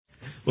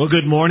Well,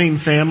 good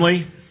morning,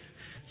 family.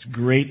 It's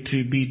great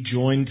to be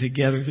joined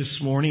together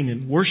this morning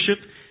in worship,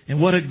 and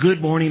what a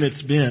good morning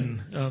it's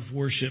been of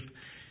worship.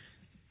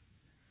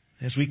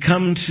 As we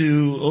come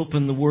to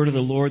open the Word of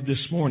the Lord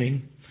this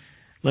morning,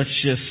 let's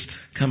just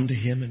come to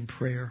Him in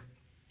prayer.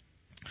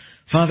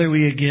 Father,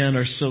 we again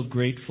are so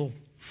grateful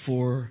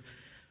for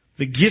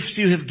the gifts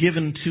You have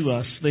given to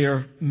us. They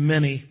are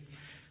many,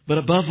 but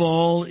above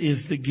all is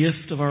the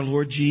gift of our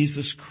Lord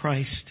Jesus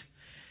Christ,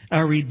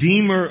 our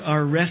Redeemer,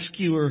 our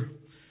Rescuer,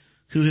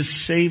 who has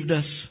saved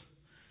us,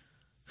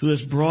 who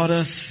has brought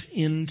us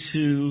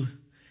into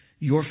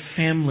Your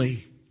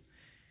family,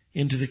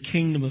 into the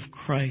kingdom of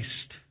Christ.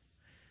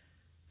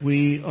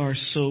 We are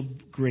so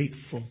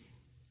grateful.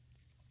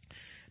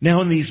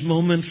 Now in these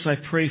moments, I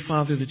pray,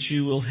 Father, that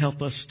You will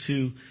help us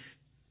to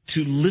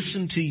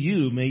listen to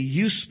You. May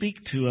You speak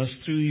to us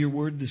through Your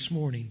word this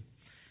morning.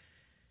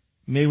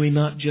 May we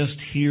not just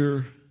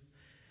hear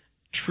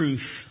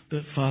truth,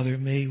 but Father,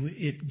 may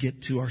it get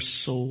to our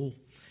soul.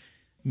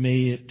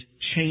 May it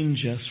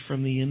change us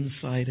from the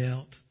inside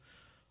out,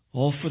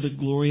 all for the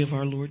glory of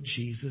our Lord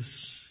Jesus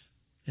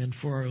and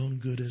for our own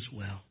good as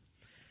well.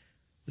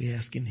 We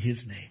ask in His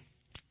name.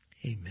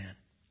 Amen.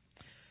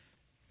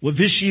 Well,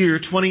 this year,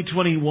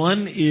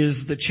 2021,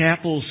 is the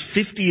chapel's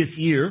 50th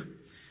year,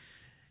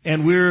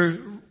 and we're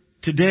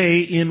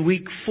today in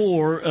week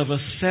 4 of a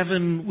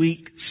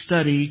 7-week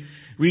study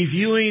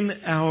reviewing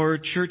our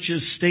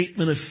church's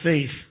statement of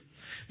faith,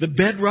 the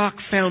bedrock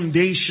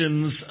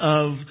foundations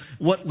of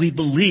what we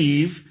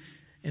believe,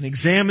 and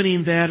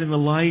examining that in the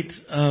light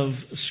of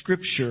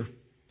Scripture.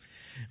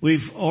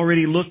 We've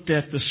already looked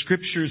at the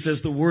Scriptures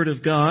as the Word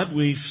of God.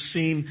 We've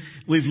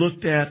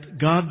looked at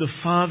God the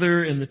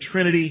Father and the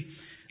Trinity.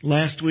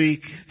 Last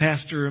week,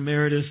 Pastor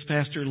Emeritus,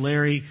 Pastor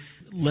Larry,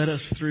 led us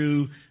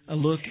through a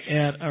look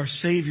at our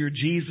Savior,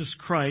 Jesus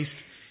Christ.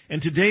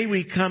 And today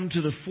we come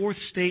to the fourth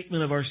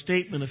statement of our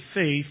statement of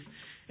faith,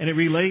 and it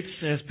relates,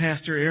 as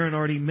Pastor Aaron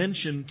already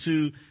mentioned,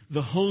 to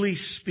the Holy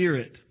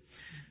Spirit.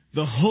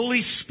 The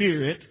Holy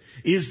Spirit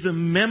is the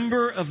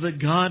member of the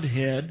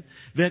Godhead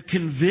that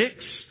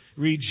convicts,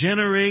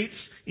 regenerates,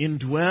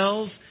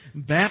 indwells,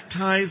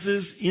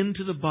 baptizes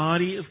into the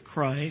body of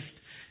Christ,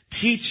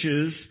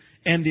 teaches,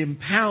 and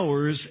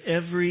empowers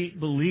every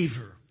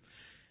believer.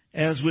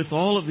 As with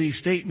all of these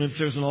statements,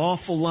 there's an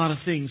awful lot of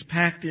things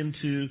packed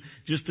into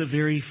just a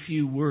very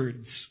few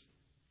words.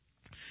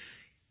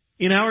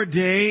 In our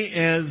day,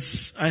 as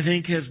I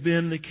think has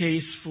been the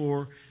case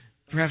for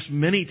perhaps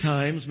many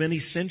times,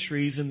 many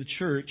centuries in the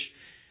church,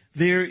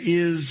 there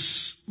is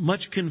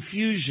much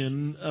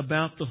confusion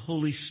about the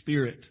Holy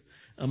Spirit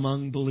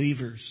among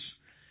believers.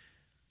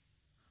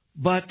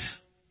 But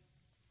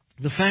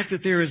the fact that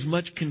there is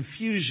much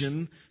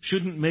confusion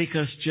shouldn't make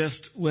us just,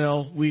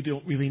 we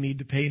don't really need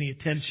to pay any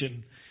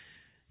attention.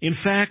 In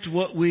fact,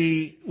 what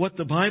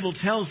the Bible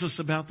tells us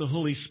about the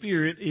Holy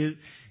Spirit is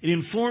it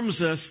informs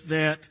us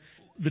that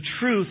the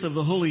truth of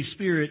the Holy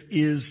Spirit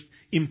is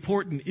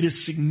important. It is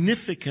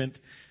significant.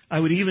 I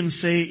would even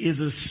say is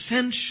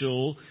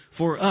essential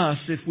for us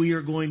if we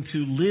are going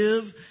to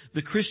live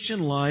the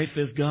Christian life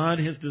as God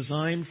has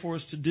designed for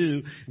us to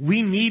do.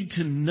 We need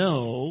to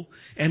know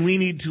and we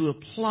need to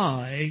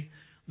apply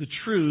the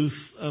truth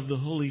of the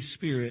Holy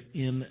Spirit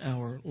in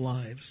our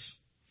lives.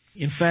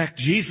 In fact,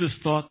 Jesus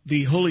thought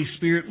the Holy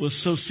Spirit was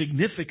so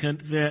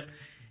significant that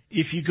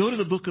if you go to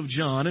the book of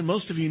John, and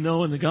most of you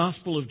know in the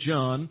Gospel of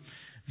John,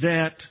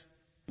 that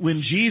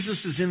when Jesus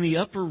is in the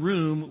upper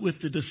room with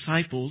the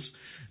disciples,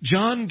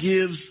 John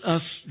gives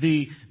us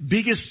the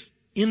biggest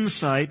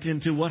insight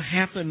into what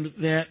happened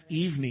that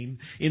evening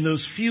in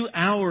those few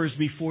hours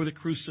before the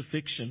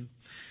crucifixion.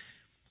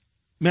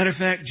 Matter of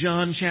fact,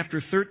 John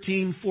chapter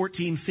 13,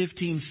 14,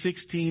 15,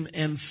 16,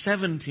 and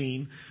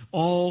 17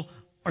 all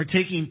are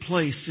taking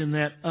place in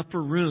that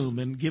upper room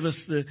and give us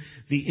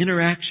the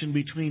interaction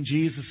between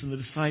Jesus and the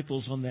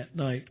disciples on that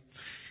night.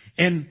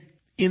 And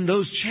in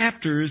those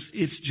chapters,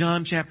 it's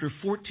John chapter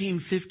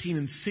 14, 15,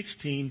 and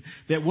 16,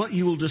 that what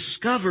you will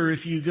discover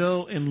if you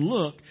go and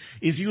look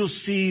is you will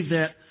see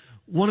that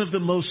one of the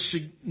most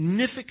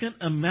significant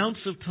amounts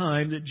of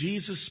time that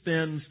Jesus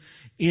spends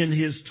in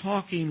His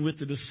talking with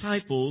the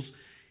disciples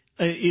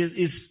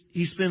is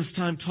He spends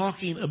time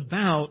talking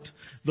about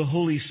the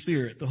Holy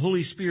Spirit. The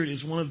Holy Spirit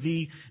is one of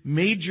the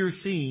major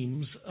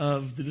themes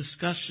of the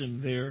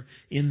discussion there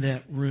in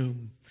that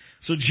room.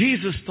 So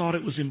Jesus thought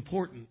it was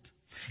important.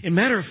 As a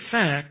matter of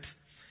fact,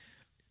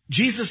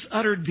 Jesus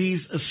uttered these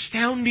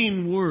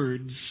astounding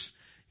words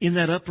in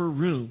that upper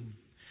room.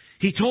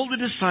 He told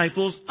the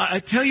disciples,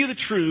 I tell you the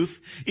truth,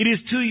 it is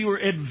to your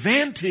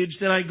advantage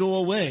that I go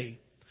away.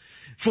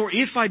 For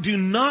if I do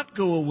not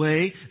go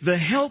away, the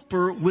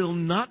Helper will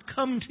not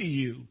come to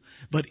you.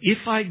 But if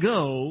I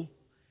go,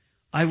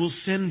 I will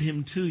send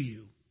Him to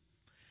you.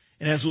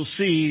 And as we'll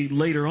see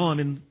later on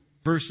in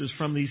verses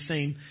from these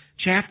same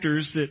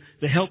chapters, that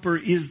the Helper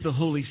is the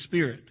Holy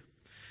Spirit.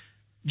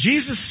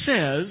 Jesus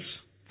says,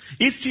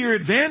 it's to your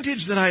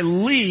advantage that I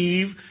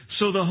leave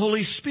so the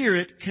Holy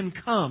Spirit can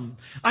come.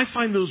 I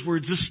find those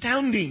words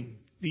astounding.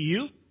 Do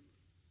you?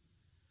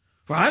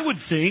 For I would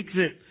think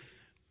that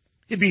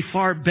it'd be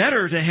far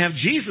better to have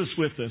Jesus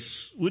with us,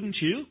 wouldn't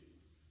you?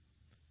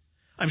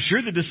 I'm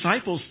sure the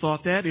disciples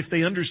thought that if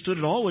they understood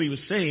at all what he was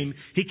saying.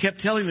 He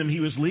kept telling them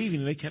he was leaving,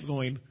 and they kept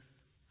going,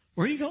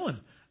 "Where are you going?"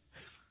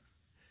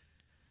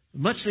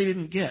 Much they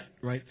didn't get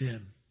right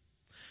then.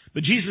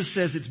 But Jesus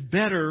says it's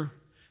better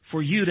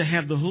for you to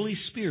have the Holy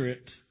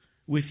Spirit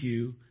with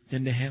you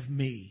than to have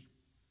me.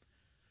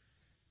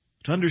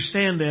 To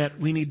understand that,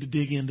 we need to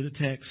dig into the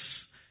text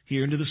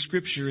here, into the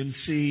Scripture, and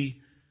see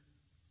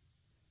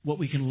what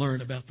we can learn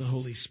about the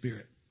Holy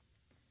Spirit.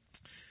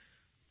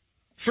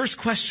 First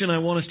question I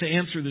want us to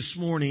answer this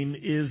morning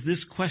is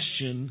this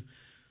question: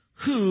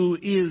 who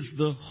is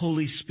the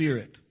Holy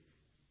Spirit?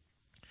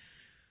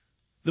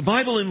 The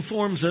Bible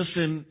informs us,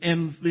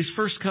 and these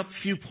first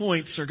few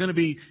points are going to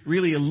be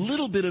really a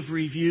little bit of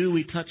review.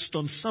 We touched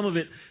on some of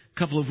it a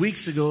couple of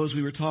weeks ago as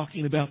we were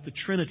talking about the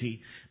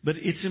Trinity. But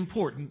it's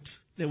important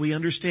that we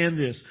understand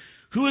this.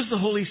 Who is the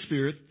Holy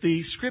Spirit?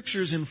 The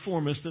Scriptures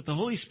inform us that the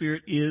Holy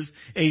Spirit is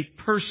a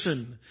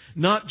person,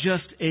 not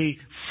just a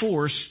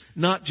force,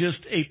 not just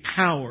a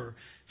power.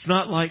 It's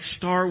not like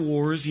Star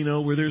Wars,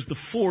 where there's the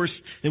force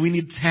that we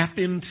need to tap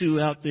into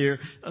out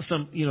there, that's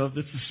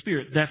the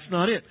Spirit. That's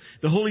not it.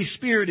 The Holy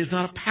Spirit is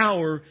not a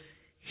power.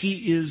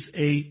 He is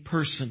a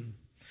person.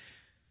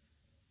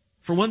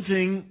 For one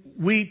thing,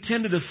 we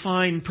tend to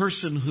define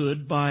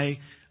personhood by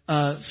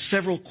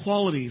several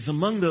qualities.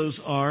 Among those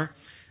are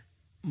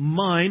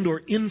mind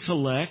or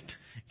intellect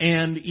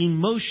and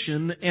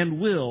emotion and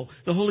will.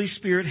 The Holy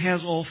Spirit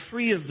has all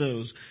three of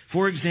those.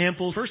 For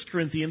example, 1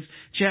 Corinthians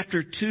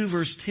chapter 2,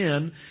 verse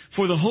 10,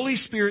 "For the Holy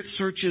Spirit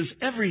searches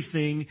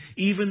everything,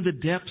 even the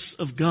depths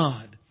of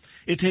God."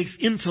 It takes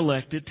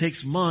intellect, it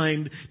takes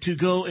mind to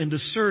go and to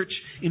search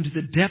into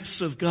the depths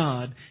of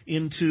God,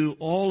 into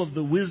all of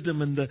the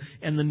wisdom and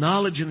the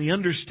knowledge and the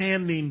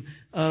understanding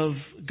of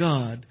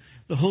God.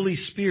 The Holy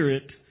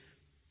Spirit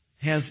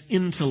has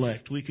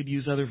intellect. We could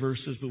use other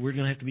verses, but we're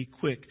going to have to be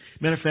quick.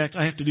 Matter of fact,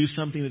 I have to do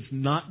something that's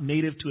not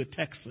native to a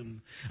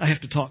Texan. I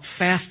have to talk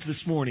fast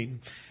this morning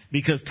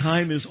because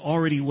time is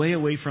already way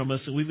away from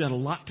us and we've got a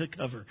lot to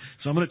cover.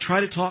 So I'm going to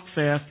try to talk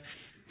fast.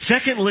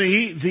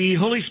 Secondly, the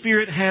Holy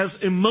Spirit has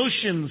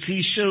emotions.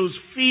 He shows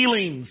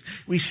feelings.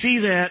 We see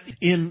that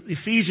in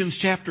Ephesians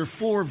chapter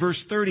 4,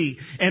 verse 30.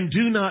 "And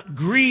do not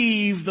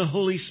grieve the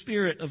Holy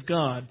Spirit of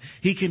God."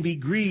 He can be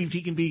grieved.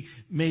 He can be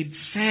made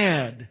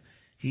sad.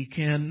 He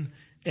can,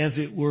 as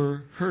it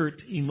were,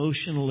 hurt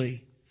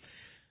emotionally.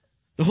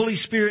 The Holy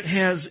Spirit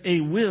has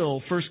a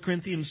will. 1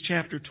 Corinthians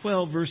chapter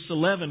 12, verse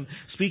 11,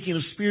 speaking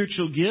of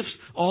spiritual gifts,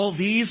 "All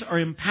these are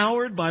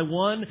empowered by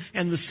one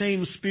and the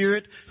same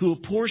Spirit, who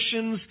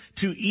apportions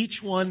to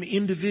each one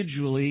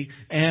individually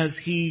as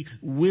He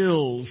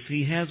wills."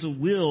 He has a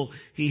will.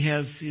 He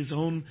has His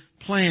own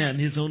plan,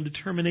 His own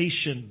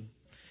determination.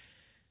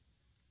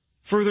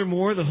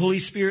 Furthermore, the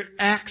Holy Spirit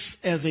acts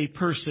as a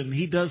person.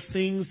 He does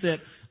things that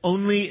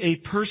only a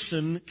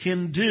person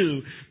can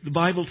do. The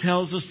Bible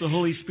tells us the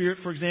Holy Spirit,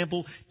 for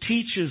example,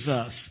 teaches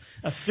us.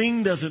 A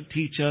thing doesn't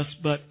teach us,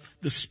 but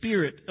the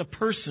Spirit, a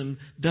person,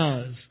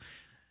 does.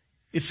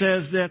 It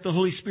says that the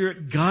Holy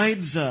Spirit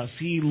guides us.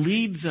 He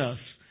leads us.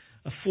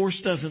 A force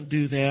doesn't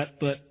do that,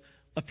 but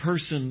a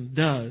person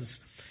does.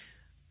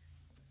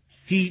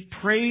 He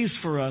prays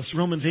for us.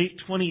 Romans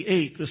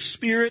 8:28. The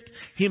Spirit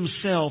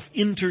Himself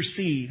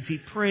intercedes. He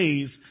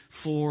prays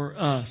for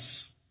us.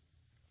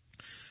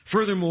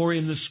 Furthermore,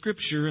 in the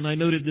Scripture, and I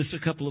noted this a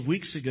couple of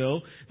weeks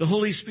ago, the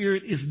Holy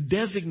Spirit is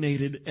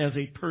designated as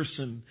a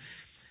person.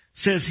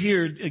 It says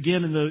here,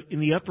 again, in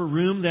the upper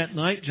room that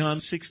night,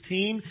 John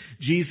 16,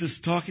 Jesus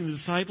talking to the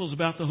disciples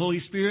about the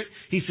Holy Spirit.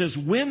 He says,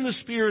 "When the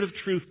Spirit of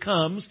truth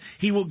comes,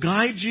 He will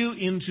guide you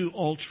into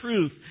all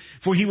truth.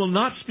 For He will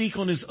not speak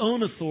on His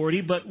own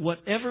authority, but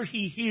whatever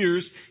He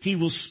hears, He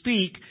will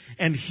speak,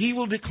 and He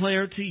will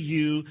declare to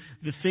you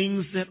the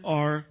things that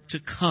are to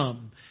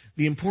come."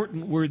 The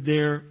important word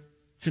there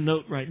to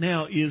note right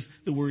now is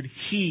the word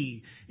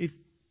He.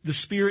 The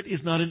Spirit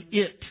is not an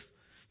it.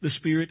 The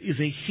Spirit is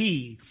a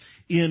He.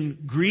 In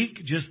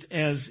Greek, just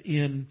as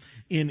in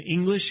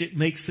English, it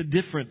makes a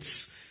difference.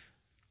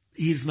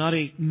 He's not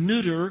a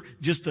neuter,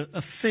 just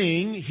a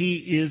thing. He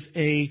is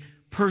a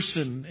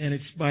person, and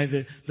it's by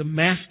the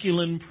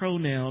masculine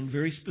pronoun,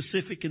 very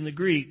specific in the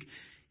Greek.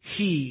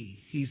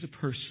 He's a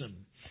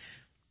person.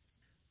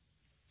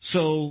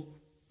 So,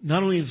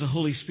 not only is the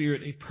Holy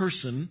Spirit a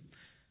person,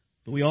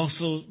 but we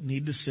also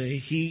need to say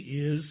He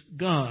is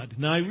God.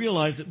 Now, I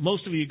realize that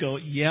most of you go,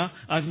 "Yeah,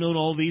 I've known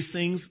all these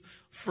things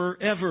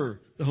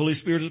forever. The Holy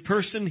Spirit is a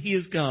person, He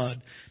is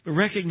God." But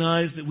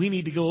recognize that we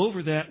need to go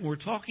over that when we're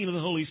talking to the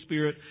Holy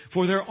Spirit,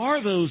 for there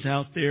are those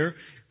out there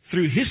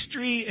through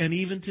history and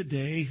even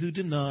today who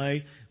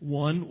deny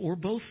one or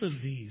both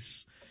of these.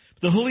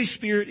 The Holy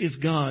Spirit is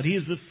God. He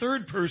is the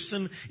third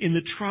person in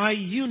the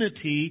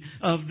triunity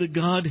of the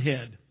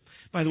Godhead.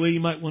 By the way, you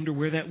might wonder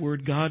where that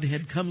word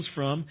Godhead comes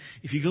from.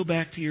 If you go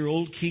back to your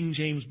old King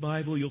James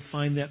Bible, you'll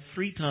find that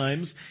 3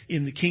 times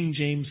in the King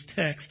James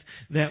text,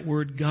 that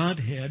word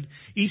Godhead,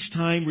 each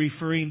time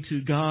referring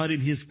to God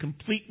in His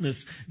completeness,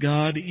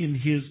 God in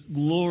His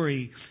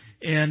glory.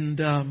 And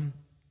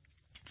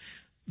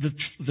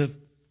the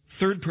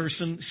third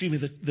person,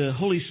 the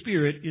Holy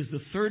Spirit is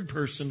the third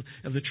person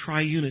of the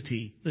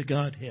triunity, the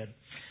Godhead.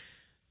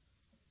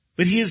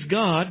 But He is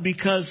God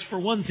because, for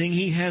one thing,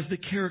 He has the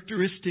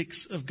characteristics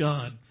of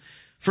God.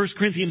 1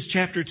 Corinthians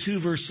chapter 2,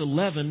 verse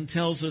 11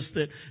 tells us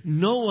that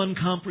no one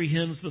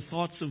comprehends the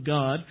thoughts of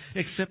God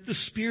except the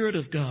Spirit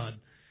of God.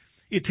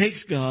 It takes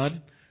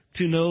God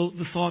to know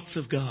the thoughts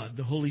of God.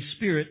 The Holy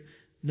Spirit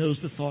knows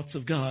the thoughts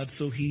of God,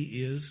 so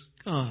He is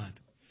God.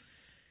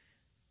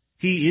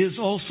 He is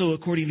also,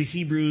 according to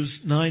Hebrews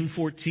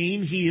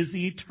 9:14, He is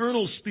the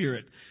eternal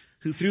Spirit,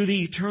 who through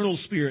the eternal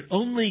Spirit,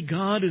 only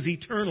God is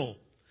eternal.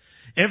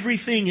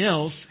 Everything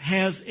else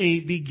has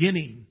a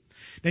beginning.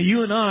 Now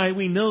you and I,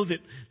 we know that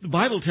the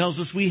Bible tells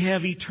us we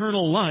have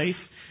eternal life,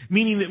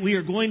 meaning that we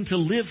are going to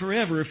live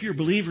forever. If you're a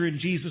believer in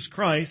Jesus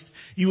Christ,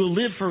 you will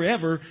live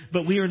forever,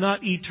 but we are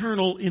not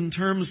eternal in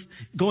terms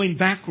going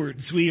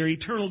backwards. We are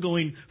eternal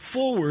going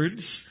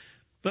forwards,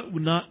 but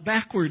not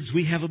backwards.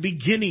 We have a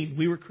beginning.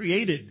 We were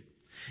created.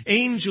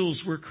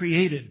 Angels were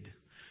created.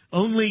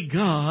 Only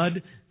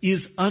God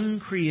is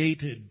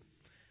uncreated.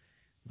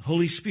 The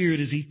Holy Spirit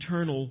is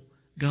eternal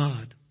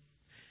God.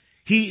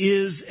 He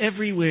is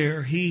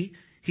everywhere. He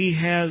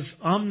has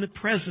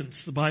omnipresence,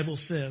 the Bible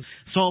says.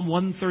 Psalm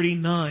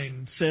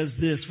 139 says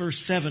this, verse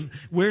 7,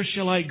 "Where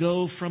shall I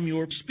go from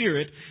your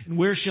spirit, and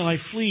where shall I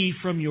flee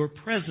from your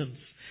presence?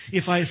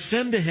 If I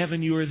ascend to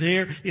heaven, you are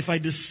there. If I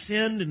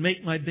descend and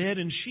make my bed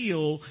in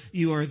Sheol,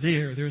 you are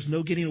there." There's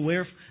no getting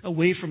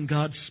away from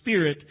God's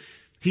Spirit.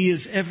 He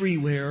is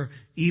everywhere,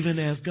 even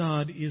as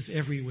God is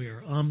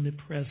everywhere,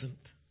 omnipresent.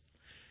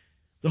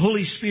 The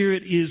Holy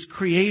Spirit is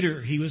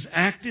Creator. He was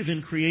active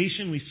in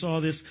creation. We saw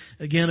this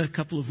again a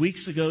couple of weeks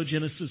ago,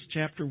 Genesis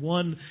chapter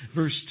 1,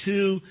 verse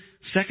 2,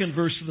 second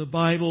verse of the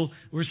Bible,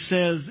 where it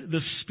says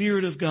the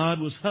Spirit of God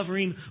was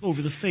hovering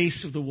over the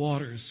face of the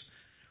waters.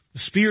 The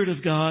Spirit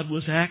of God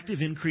was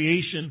active in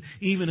creation,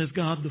 even as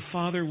God the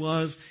Father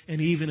was, and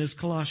even as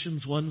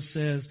Colossians 1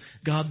 says,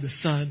 God the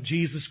Son,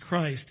 Jesus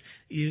Christ,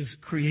 is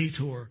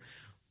Creator.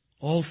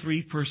 All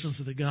 3 persons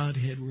of the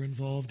Godhead were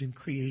involved in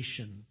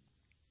creation.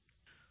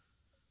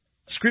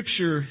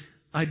 Scripture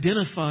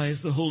identifies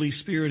the Holy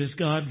Spirit as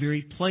God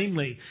very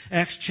plainly.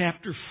 Acts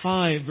chapter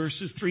 5,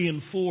 verses 3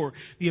 and 4.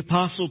 The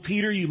Apostle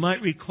Peter, you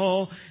might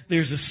recall,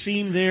 there's a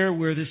scene there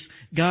where this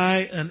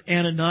guy,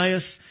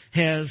 Ananias,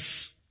 has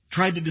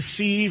tried to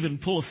deceive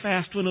and pull a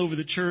fast one over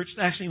the church.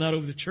 Actually, not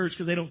over the church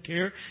because they don't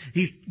care.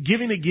 He's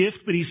giving a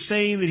gift, but he's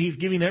saying that he's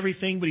giving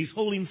everything, but he's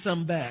holding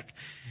some back.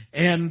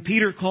 And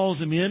Peter calls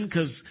him in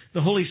because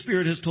the Holy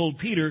Spirit has told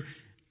Peter,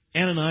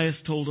 Ananias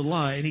told a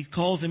lie. And he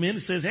calls him in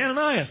and says,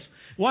 "Ananias,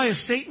 why has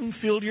Satan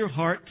filled your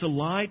heart to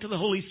lie to the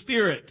Holy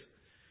Spirit?"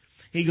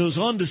 He goes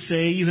on to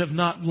say, "You have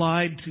not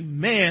lied to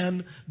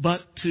man,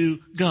 but to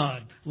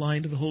God."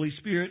 Lying to the Holy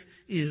Spirit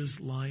is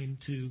lying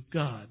to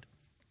God.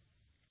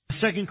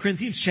 2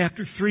 Corinthians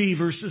chapter 3,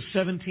 verses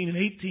 17 and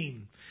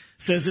 18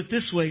 says it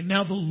this way,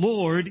 "Now the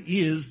Lord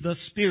is the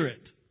Spirit."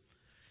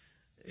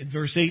 In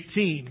verse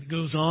 18, it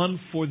goes on,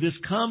 "For this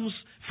comes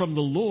from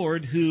the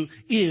Lord who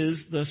is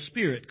the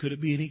Spirit." Could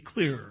it be any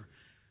clearer?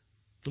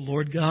 The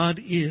Lord God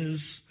is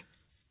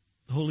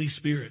the Holy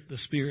Spirit. The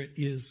Spirit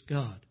is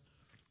God.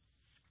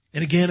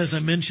 And again, as I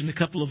mentioned a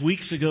couple of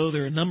weeks ago,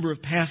 there are a number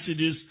of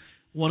passages,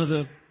 one of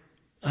the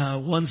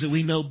ones that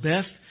we know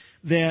best,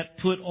 that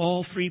put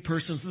all 3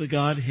 persons of the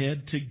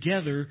Godhead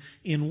together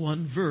in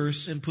one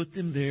verse and put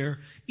them there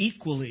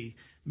equally.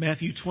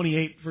 Matthew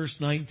 28, verse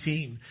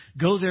 19.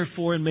 "Go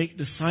therefore and make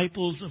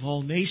disciples of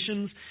all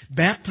nations,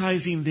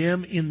 baptizing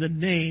them in the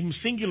name,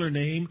 singular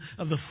name,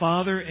 of the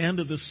Father and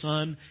of the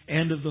Son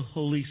and of the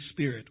Holy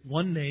Spirit."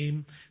 One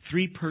name,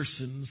 3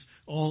 persons,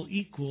 all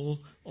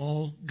equal,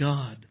 all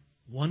God.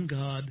 One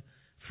God,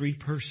 3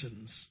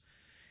 persons.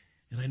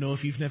 And I know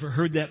if you've never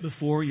heard that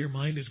before, your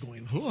mind is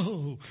going,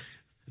 whoa.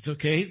 It's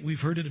okay. We've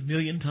heard it a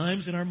million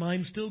times and our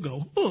minds still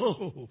go,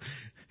 whoa.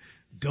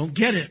 Don't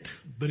get it,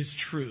 but it's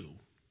true.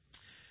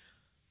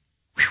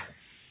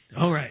 Whew.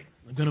 All right.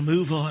 I'm going to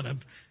move on.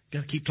 I've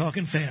got to keep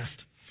talking fast.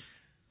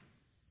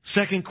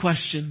 Second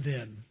question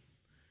then.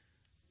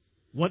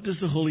 What does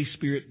the Holy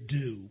Spirit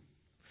do?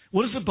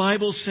 What does the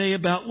Bible say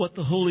about what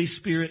the Holy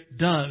Spirit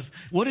does?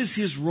 What is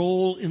His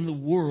role in the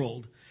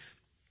world?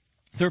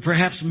 There are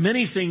perhaps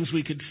many things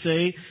we could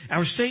say.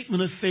 Our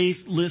statement of faith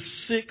lists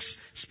 6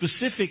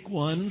 specific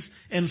ones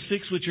and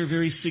 6 which are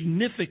very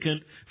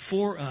significant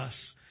for us.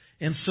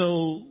 And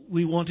so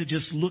we want to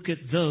just look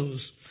at those.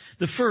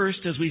 The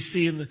first, as we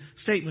see in the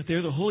statement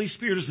there, the Holy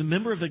Spirit is the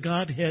member of the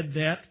Godhead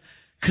that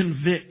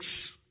convicts.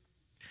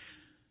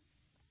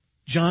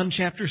 John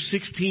chapter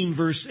 16,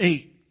 verse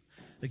 8.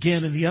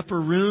 Again, in the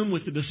upper room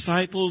with the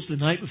disciples the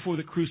night before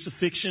the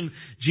crucifixion,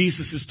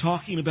 Jesus is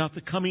talking about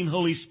the coming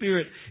Holy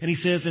Spirit. And He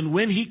says, and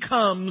when He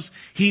comes,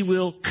 He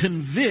will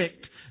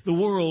convict the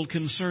world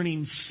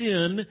concerning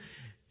sin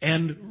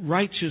and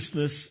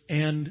righteousness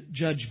and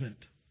judgment.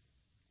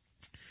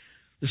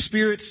 The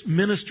Spirit's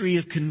ministry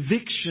of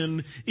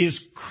conviction is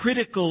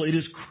critical. It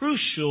is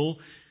crucial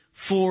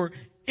for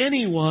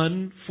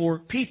anyone, for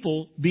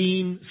people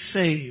being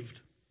saved.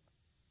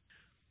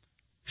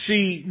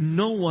 See,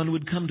 no one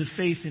would come to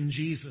faith in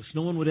Jesus.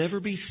 No one would ever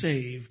be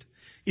saved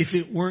if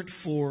it weren't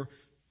for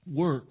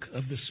work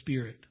of the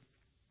Spirit.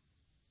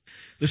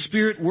 The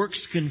Spirit works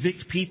to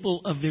convict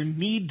people of their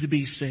need to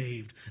be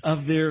saved,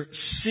 of their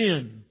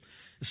sin.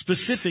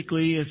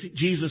 Specifically, as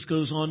Jesus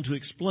goes on to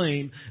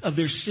explain, of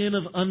their sin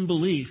of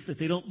unbelief, that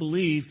they don't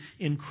believe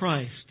in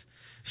Christ.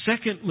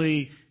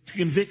 Secondly, to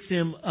convict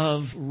them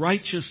of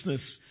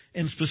righteousness.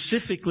 And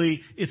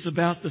specifically, it's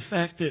about the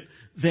fact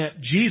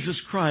that Jesus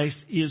Christ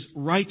is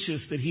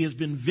righteous, that He has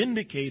been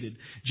vindicated.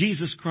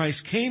 Jesus Christ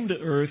came to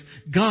earth.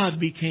 God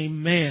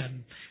became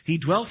man. He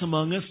dwelt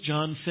among us,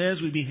 John says.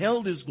 We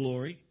beheld His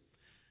glory.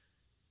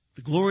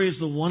 The glory is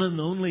the one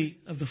and only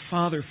of the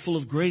Father, full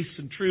of grace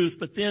and truth.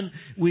 But then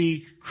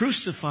we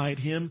crucified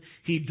Him.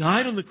 He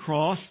died on the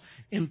cross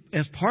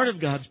as part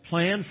of God's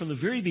plan from the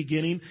very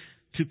beginning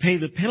to pay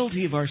the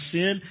penalty of our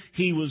sin.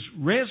 He was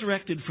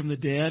resurrected from the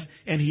dead,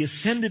 and He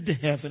ascended to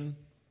heaven.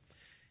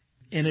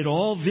 And it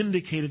all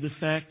vindicated the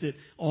fact that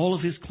all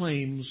of His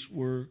claims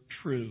were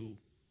true.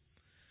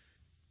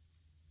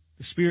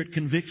 The Spirit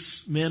convicts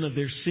men of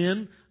their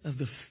sin, of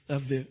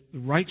the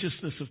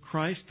righteousness of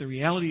Christ, the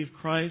reality of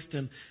Christ,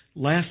 and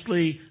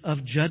lastly,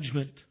 of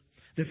judgment,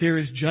 that there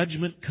is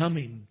judgment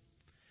coming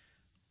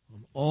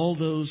on all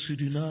those who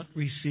do not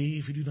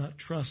receive, who do not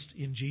trust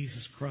in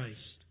Jesus Christ.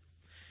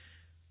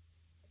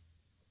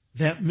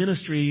 That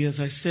ministry, as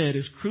I said,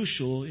 is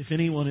crucial if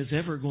anyone is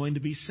ever going to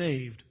be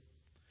saved.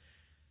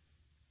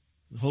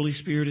 The Holy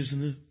Spirit is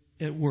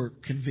at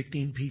work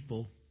convicting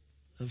people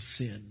of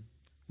sin,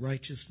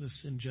 righteousness,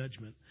 and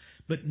judgment.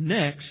 But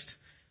next,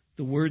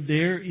 the word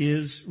there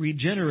is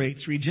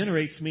regenerates.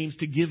 Regenerates means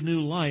to give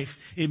new life.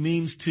 It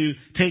means to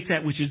take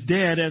that which is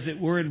dead, as it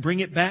were, and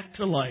bring it back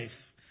to life.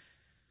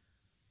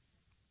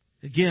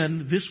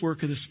 Again, this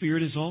work of the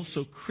Spirit is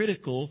also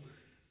critical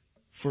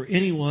for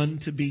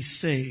anyone to be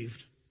saved.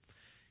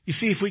 You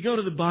see, if we go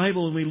to the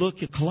Bible and we look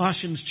at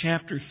Colossians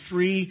chapter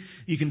 3,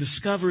 you can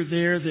discover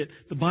there that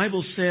the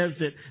Bible says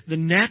that the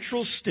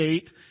natural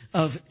state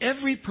of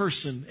every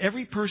person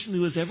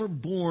who is ever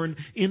born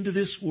into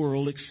this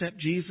world except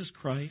Jesus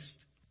Christ,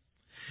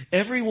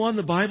 everyone,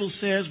 the Bible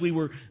says, we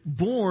were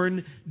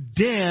born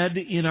dead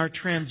in our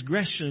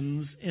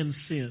transgressions and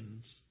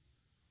sins.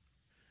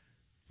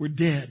 We're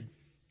dead.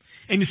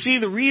 And you see,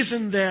 the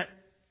reason that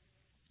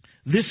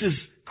this is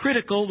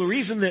critical, the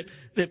reason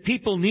that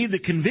people need the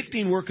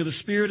convicting work of the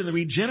Spirit and the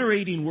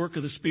regenerating work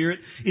of the Spirit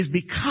is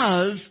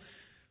because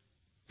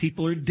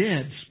people are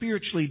dead,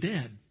 spiritually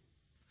dead.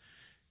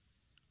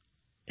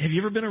 Have you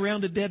ever been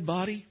around a dead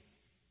body?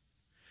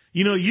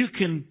 You know, you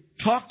can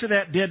talk to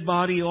that dead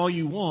body all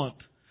you want.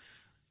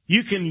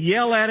 You can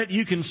yell at it,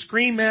 you can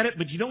scream at it,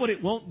 but you know what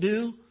it won't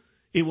do?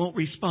 It won't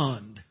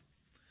respond.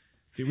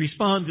 If it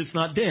responds, it's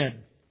not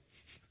dead.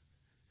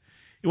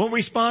 It won't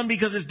respond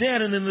because it's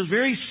dead. And in the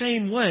very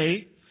same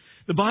way,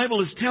 the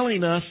Bible is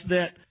telling us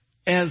that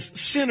as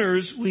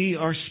sinners, we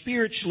are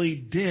spiritually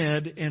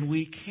dead and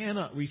we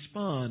cannot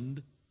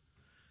respond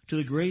to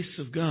the grace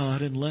of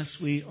God unless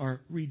we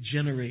are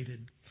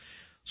regenerated.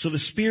 So the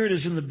Spirit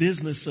is in the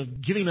business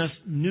of giving us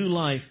new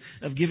life,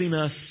 of giving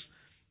us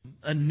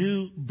a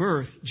new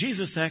birth.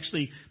 Jesus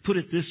actually put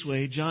it this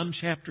way, John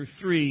chapter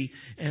 3,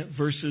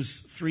 verses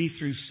 3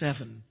 through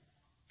 7.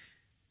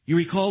 You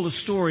recall the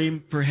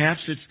story,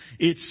 perhaps.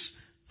 It's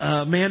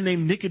a man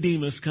named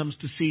Nicodemus comes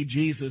to see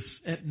Jesus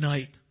at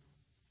night,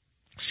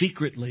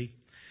 secretly.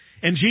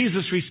 And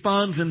Jesus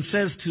responds and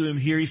says to him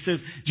here, he says,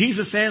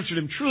 Jesus answered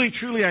him, "Truly,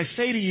 truly, I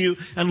say to you,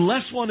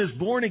 unless one is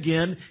born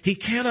again, he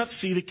cannot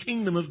see the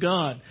kingdom of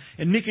God."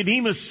 And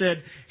Nicodemus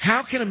said,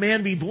 "How can a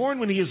man be born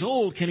when he is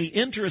old? Can he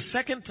enter a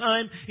second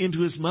time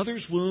into his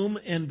mother's womb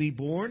and be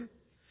born?"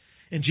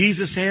 And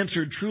Jesus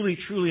answered, "Truly,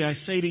 truly, I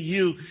say to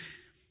you,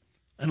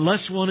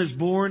 unless one is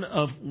born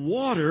of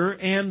water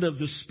and of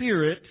the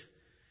Spirit,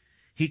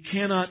 he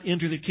cannot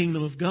enter the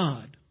kingdom of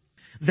God.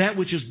 That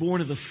which is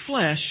born of the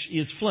flesh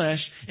is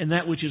flesh, and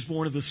that which is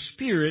born of the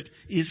Spirit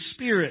is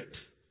spirit.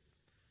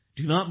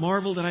 Do not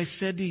marvel that I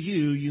said to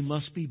you, you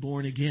must be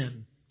born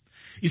again."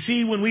 You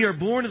see, when we are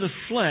born of the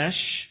flesh,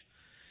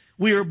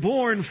 we are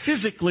born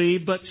physically,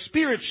 but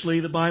spiritually,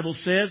 the Bible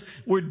says,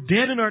 we're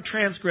dead in our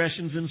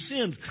transgressions and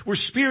sins. We're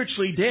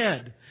spiritually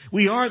dead.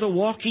 We are the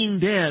walking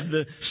dead,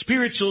 the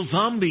spiritual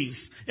zombies,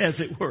 as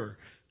it were.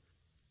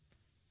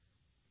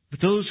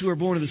 But those who are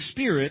born of the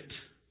Spirit,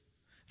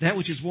 that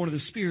which is born of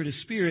the Spirit is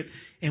spirit,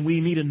 and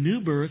we need a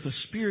new birth, a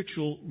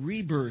spiritual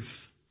rebirth.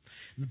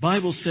 The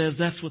Bible says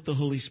that's what the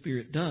Holy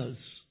Spirit does.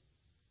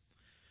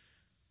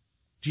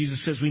 Jesus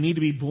says we need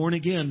to be born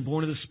again,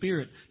 born of the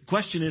Spirit. The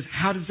question is,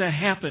 how does that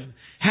happen?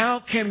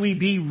 How can we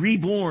be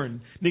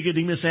reborn?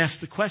 Nicodemus asked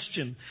the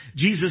question.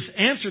 Jesus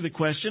answered the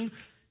question.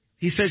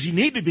 He says you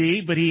need to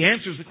be, but He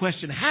answers the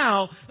question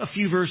how a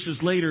few verses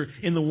later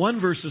in the one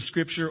verse of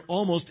Scripture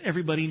almost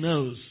everybody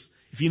knows.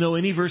 If you know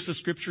any verse of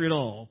Scripture at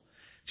all,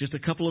 just a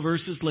couple of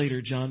verses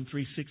later, John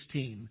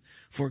 3:16.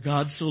 For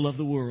God so loved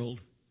the world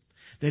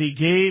that He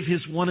gave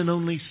His one and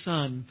only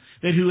Son,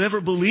 that whoever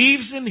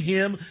believes in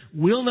Him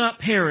will not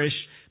perish,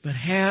 but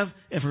have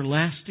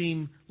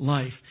everlasting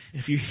life.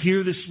 If you're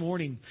here this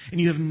morning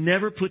and you have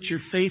never put your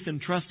faith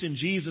and trust in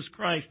Jesus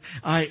Christ,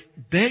 I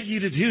beg you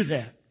to do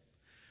that.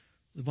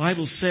 The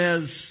Bible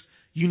says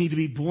you need to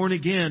be born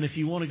again if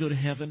you want to go to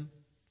heaven.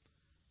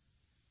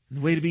 And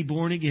the way to be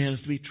born again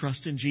is to be trust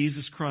in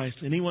Jesus Christ.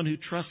 Anyone who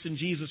trusts in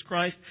Jesus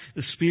Christ,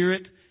 the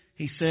Spirit,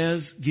 He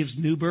says, gives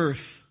new birth.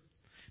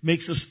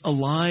 Makes us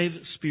alive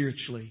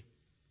spiritually.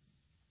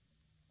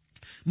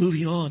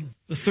 Moving on.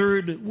 The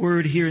third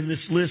word here in this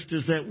list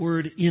is that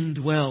word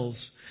indwells.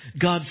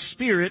 God's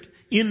Spirit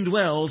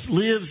indwells,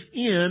 lives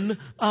in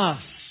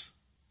us.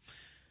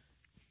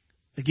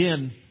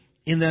 Again,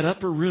 in that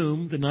upper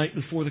room the night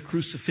before the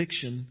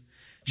crucifixion,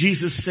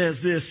 Jesus says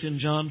this in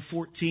John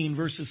 14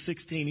 verses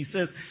 16. He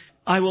says,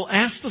 I will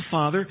ask the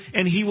Father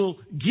and He will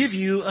give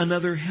you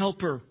another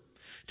helper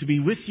to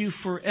be with you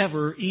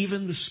forever,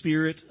 even the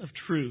Spirit of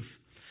truth,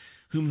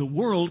 whom the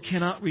world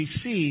cannot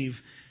receive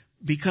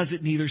because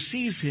it neither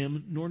sees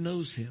Him nor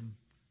knows Him.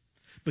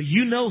 But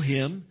you know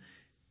Him,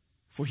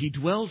 for He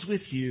dwells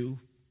with you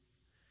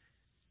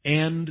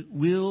and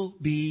will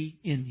be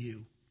in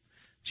you.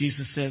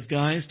 Jesus says,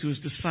 guys, to His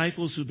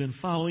disciples who've been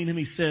following Him,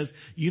 He says,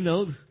 you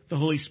know the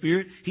Holy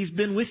Spirit. He's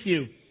been with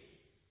you.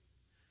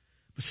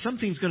 But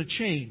something's going to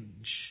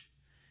change.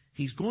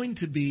 He's going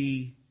to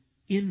be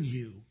in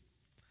you.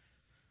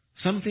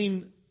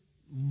 Something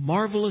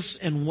marvelous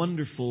and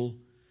wonderful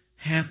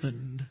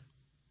happened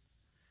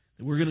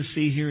that we're going to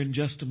see here in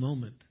just a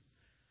moment.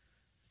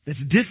 That's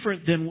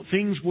different than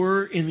things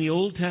were in the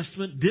Old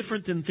Testament,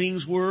 different than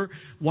things were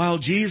while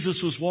Jesus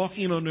was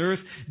walking on earth,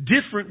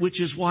 different,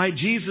 which is why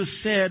Jesus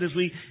said, as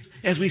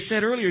we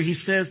said earlier, He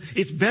says,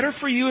 it's better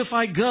for you if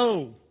I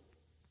go.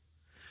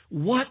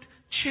 What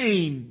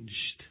changed?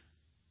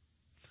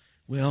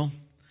 Well,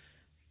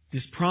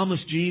 this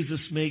promise Jesus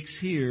makes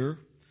here,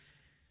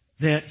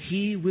 that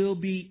He will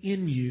be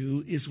in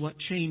you, is what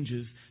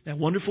changes. That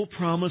wonderful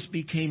promise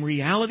became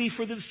reality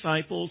for the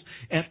disciples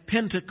at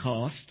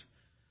Pentecost.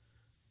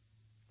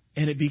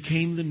 And it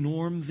became the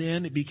norm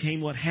then. It became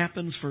what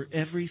happens for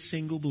every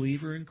single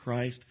believer in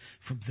Christ.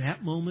 From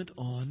that moment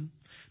on,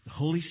 the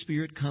Holy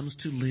Spirit comes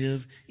to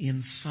live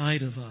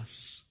inside of us.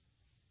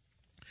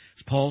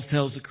 As Paul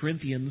tells the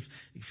Corinthians,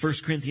 1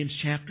 Corinthians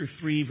chapter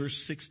 3, verse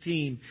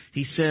 16,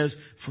 he says,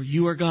 for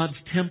you are God's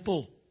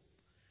temple.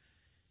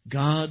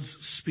 God's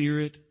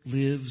Spirit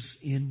lives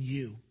in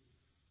you.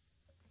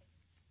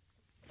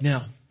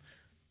 Now,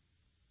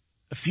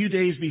 a few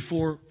days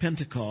before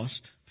Pentecost,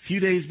 a few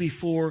days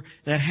before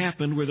that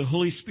happened, where the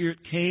Holy Spirit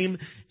came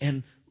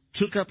and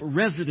took up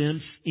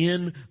residence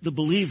in the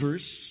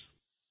believers,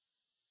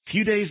 a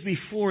few days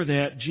before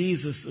that,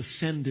 Jesus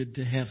ascended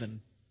to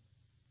heaven.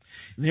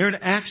 And there in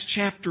Acts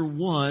chapter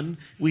 1,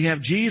 we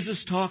have Jesus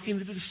talking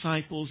to the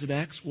disciples in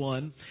Acts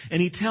 1,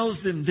 and He tells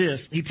them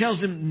this. He tells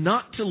them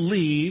not to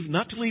leave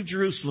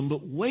Jerusalem,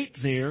 but wait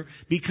there,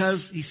 because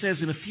He says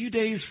in a few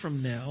days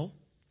from now,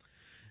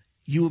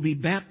 you will be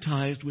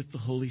baptized with the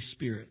Holy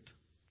Spirit.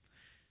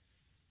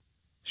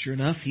 Sure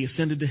enough, He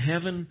ascended to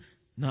heaven.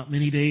 Not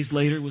many days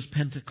later was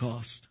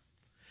Pentecost.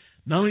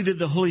 Not only did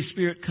the Holy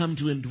Spirit come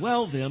to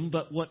indwell them,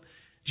 but what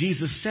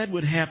Jesus said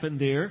would happen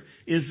there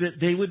is that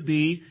they would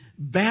be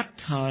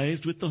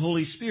baptized with the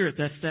Holy Spirit.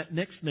 That's that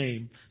next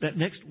name, that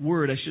next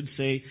word, I should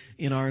say,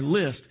 in our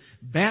list.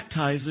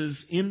 Baptizes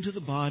into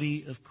the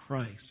body of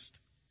Christ.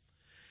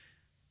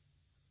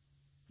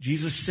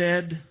 Jesus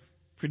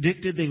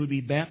predicted they would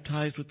be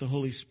baptized with the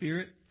Holy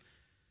Spirit.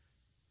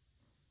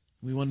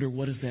 We wonder,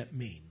 what does that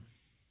mean?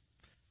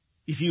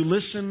 If you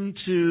listen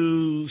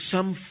to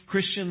some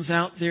Christians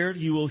out there,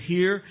 you will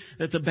hear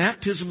that the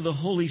baptism of the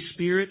Holy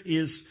Spirit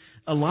is,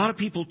 a lot of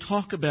people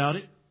talk about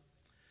it,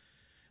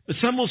 but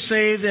some will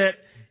say that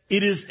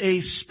it is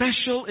a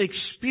special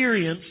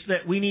experience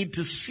that we need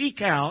to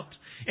seek out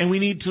and we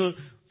need to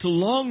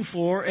long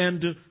for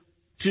and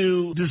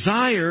to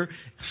desire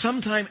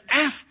sometime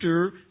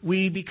after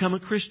we become a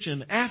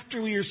Christian,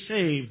 after we are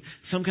saved,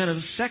 some kind of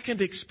a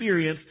second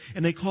experience,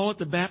 and they call it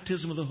the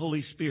baptism of the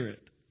Holy Spirit.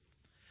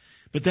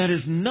 But that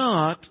is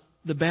not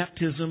the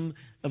baptism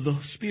of the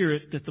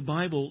Spirit that the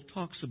Bible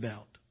talks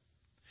about.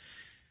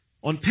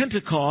 On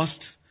Pentecost,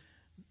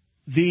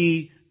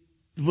 the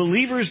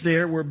believers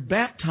there were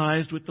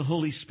baptized with the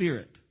Holy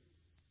Spirit.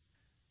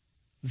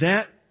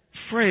 That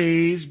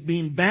phrase,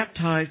 being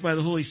baptized by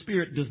the Holy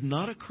Spirit, does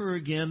not occur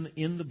again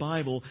in the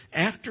Bible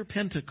after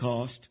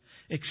Pentecost,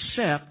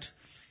 except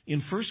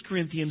in 1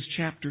 Corinthians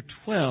chapter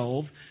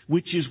 12,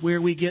 which is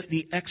where we get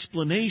the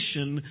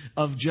explanation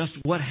of just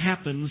what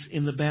happens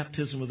in the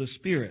baptism of the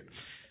Spirit.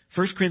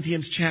 1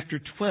 Corinthians chapter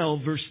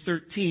 12, verse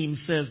 13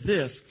 says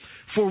this,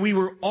 "For we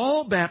were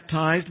all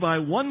baptized by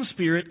one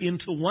Spirit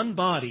into one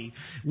body,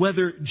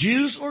 whether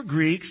Jews or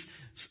Greeks,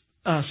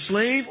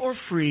 slave or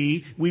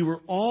free, we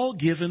were all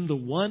given the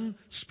one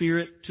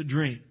Spirit to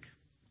drink."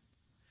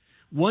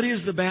 What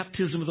is the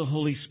baptism of the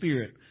Holy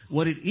Spirit?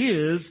 What it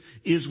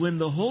is when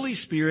the Holy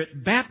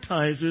Spirit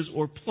baptizes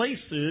or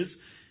places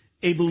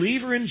a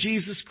believer in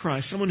Jesus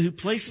Christ, someone who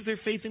places their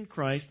faith in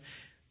Christ,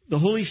 the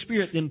Holy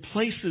Spirit then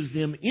places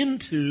them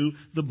into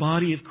the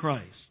body of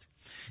Christ.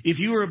 If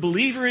you are a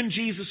believer in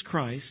Jesus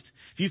Christ,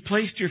 if you've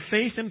placed your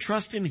faith and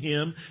trust in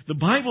Him, the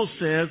Bible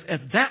says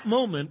at that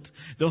moment,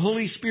 the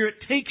Holy Spirit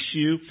takes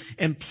you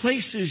and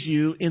places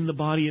you in the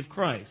body of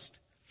Christ.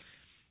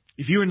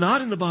 If you are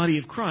not in the body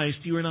of Christ,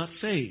 you are not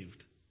saved.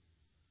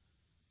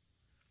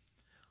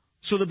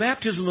 So the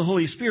baptism of the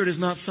Holy Spirit is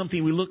not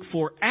something we look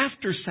for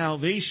after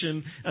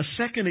salvation, a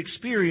second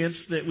experience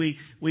that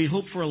we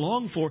hope for or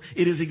long for.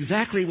 It is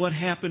exactly what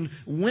happened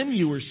when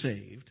you were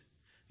saved.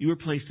 You were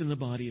placed in the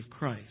body of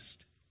Christ.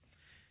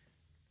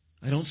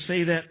 I don't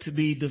say that to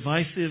be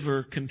divisive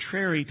or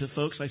contrary to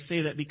folks. I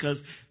say that because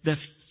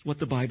that's what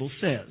the Bible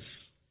says.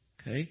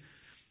 Okay?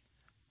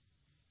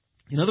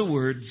 In other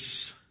words,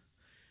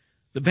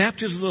 the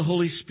baptism of the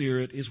Holy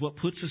Spirit is what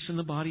puts us in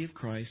the body of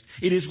Christ.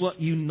 It is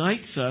what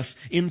unites us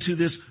into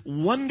this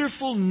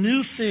wonderful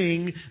new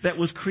thing that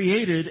was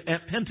created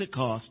at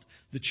Pentecost,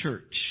 the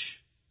church.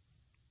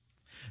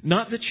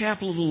 Not the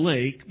chapel of the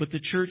lake, but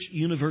the church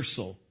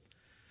universal.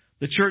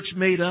 The church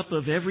made up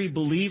of every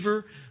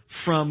believer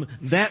from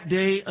that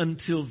day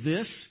until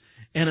this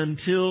and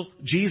until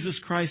Jesus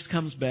Christ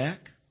comes back.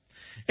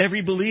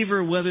 Every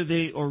believer, whether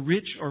they are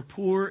rich or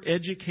poor,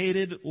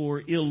 educated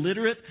or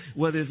illiterate,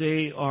 whether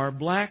they are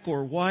black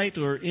or white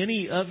or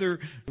any other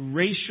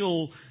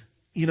racial,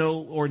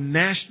 or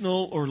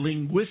national or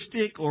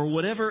linguistic or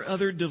whatever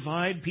other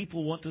divide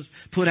people want to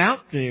put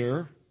out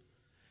there,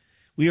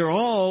 we are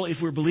all, if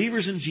we're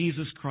believers in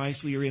Jesus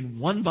Christ, we are in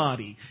one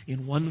body,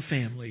 in one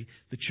family,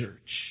 the church.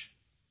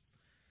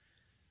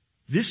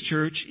 This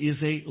church is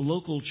a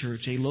local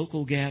church, a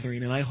local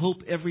gathering, and I hope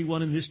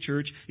everyone in this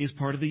church is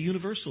part of the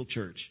universal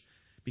church.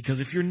 Because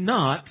if you're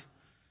not,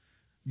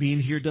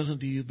 being here doesn't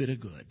do you a bit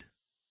of good,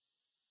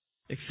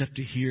 except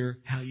to hear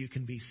how you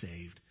can be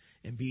saved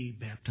and be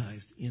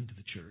baptized into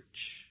the church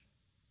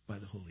by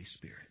the Holy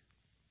Spirit.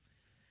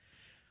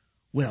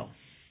 Well,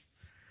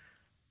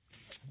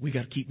 we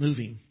got to keep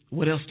moving.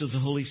 What else does the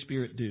Holy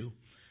Spirit do?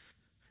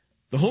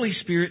 The Holy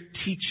Spirit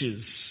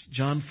teaches,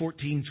 John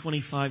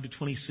 14:25 to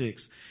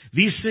 26.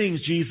 "These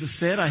things," Jesus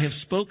said, "I have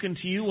spoken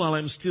to you while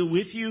I'm still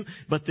with you,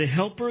 but the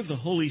Helper, the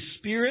Holy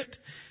Spirit,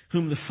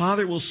 whom the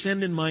Father will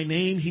send in my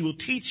name, He will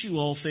teach you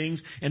all things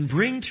and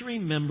bring to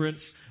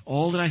remembrance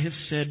all that I have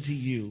said to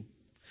you."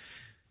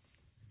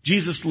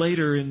 Jesus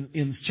later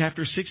in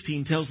chapter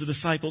 16 tells the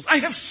disciples, "I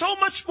have so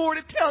much more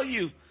to tell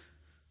you,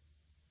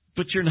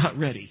 but you're not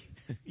ready.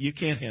 You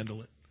can't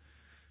handle it."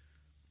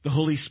 The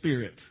Holy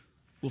Spirit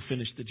will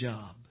finish the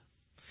job.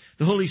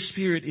 The Holy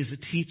Spirit is a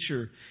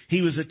teacher.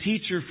 He was a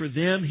teacher for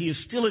them. He is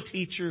still a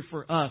teacher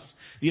for us.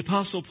 The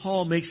Apostle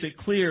Paul makes it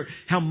clear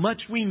how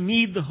much we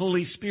need the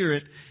Holy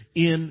Spirit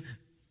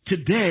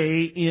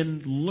today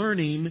in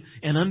learning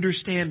and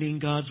understanding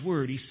God's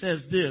Word. He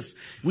says this,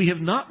 "We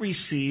have not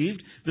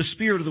received the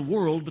spirit of the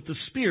world, but the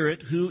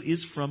Spirit who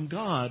is from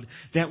God,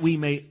 that we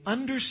may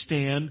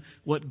understand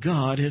what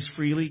God has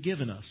freely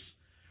given us."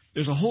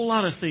 There's a whole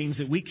lot of things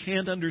that we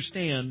can't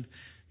understand,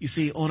 you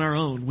see, on our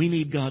own. We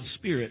need God's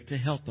Spirit to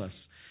help us.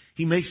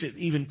 He makes it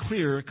even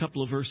clearer a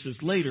couple of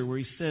verses later where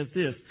he says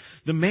this,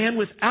 "The man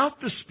without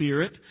the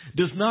Spirit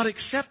does not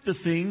accept the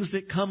things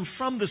that come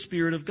from the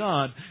Spirit of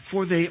God,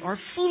 for they are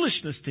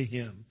foolishness to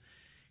him.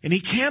 And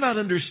he cannot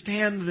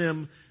understand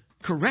them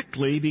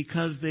correctly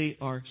because they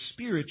are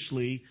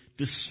spiritually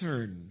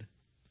discerned."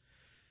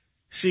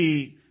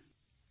 See,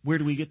 where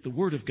do we get the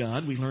Word of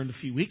God? We learned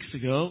a few weeks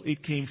ago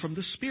it came from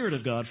the Spirit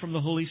of God, from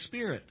the Holy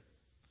Spirit.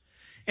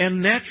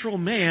 And natural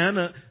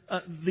man,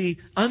 the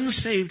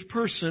unsaved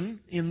person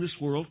in this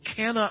world,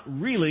 cannot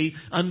really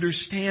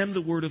understand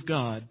the Word of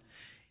God.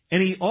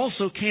 And he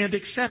also can't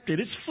accept it.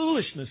 It's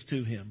foolishness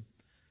to him.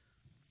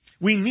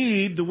 We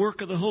need the work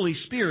of the Holy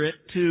Spirit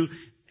to,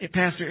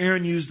 Pastor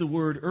Aaron used the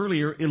word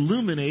earlier,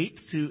 illuminate,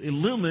 to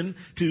illumine,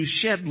 to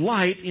shed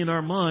light in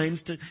our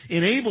minds, to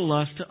enable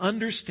us to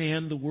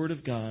understand the Word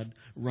of God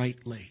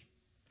rightly.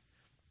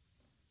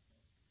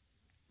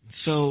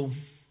 So,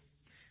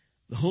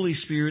 the Holy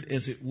Spirit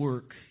is at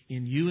work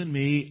in you and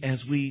me as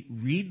we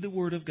read the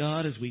Word of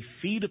God, as we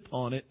feed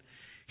upon it.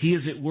 He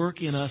is at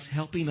work in us,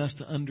 helping us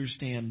to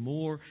understand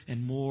more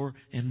and more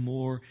and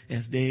more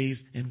as days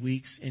and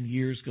weeks and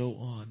years go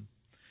on.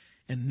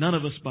 And none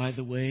of us, by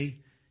the way,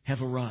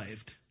 have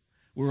arrived.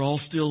 We're all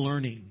still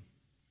learning.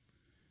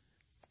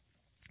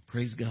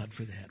 Praise God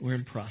for that. We're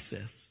in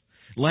process.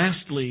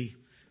 Lastly,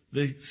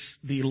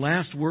 the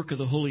last work of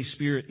the Holy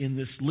Spirit in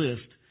this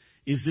list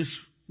is this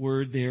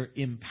word there,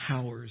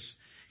 empowers.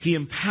 He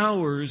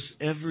empowers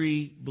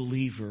every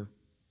believer.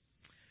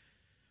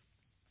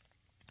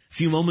 A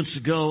few moments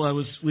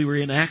ago, we were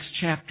in Acts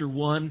chapter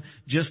 1,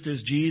 just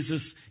as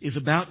Jesus is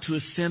about to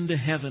ascend to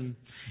heaven.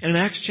 And in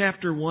Acts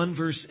chapter 1,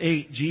 verse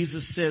 8,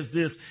 Jesus says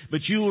this,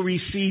 "But you will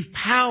receive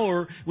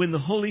power when the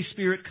Holy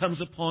Spirit comes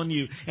upon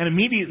you." And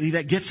immediately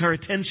that gets our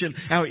attention.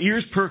 Our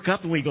ears perk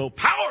up and we go,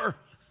 power!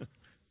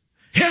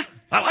 Yeah,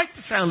 I like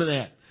the sound of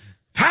that.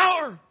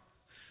 Power!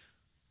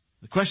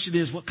 The question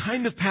is, what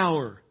kind of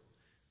power?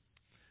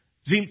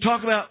 Does he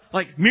talk about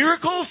like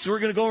miracles? So we're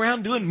going to go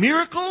around doing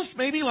miracles,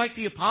 maybe like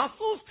the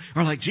apostles,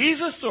 or like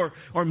Jesus,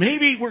 or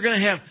maybe we're going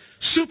to have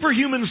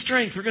superhuman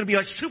strength. We're going to be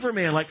like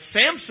Superman, like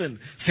Samson.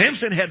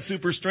 Samson had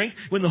super strength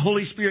when the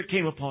Holy Spirit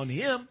came upon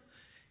him.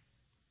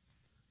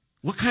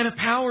 What kind of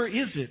power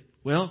is it?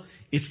 Well,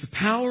 it's the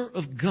power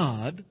of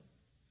God.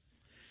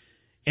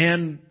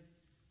 And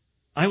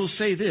I will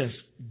say this,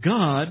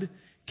 God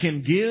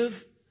can give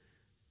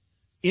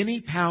any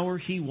power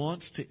He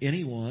wants to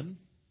anyone.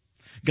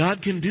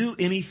 God can do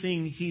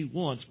anything He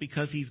wants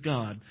because He's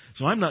God.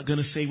 So I'm not going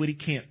to say what He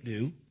can't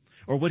do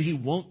or what He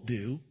won't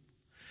do.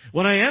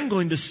 What I am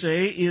going to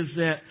say is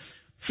that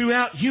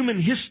throughout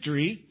human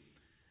history,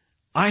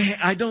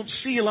 I don't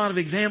see a lot of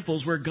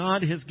examples where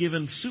God has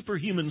given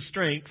superhuman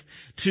strength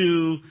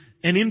to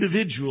an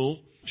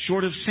individual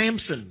short of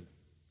Samson.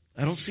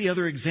 I don't see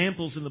other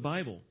examples in the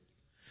Bible.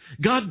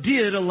 God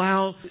did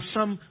allow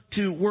some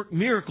to work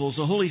miracles.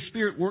 The Holy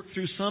Spirit worked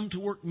through some to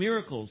work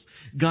miracles.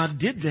 God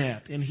did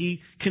that, and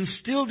He can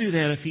still do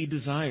that if He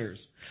desires.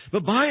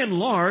 But by and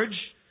large,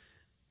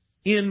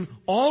 in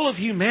all of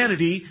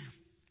humanity,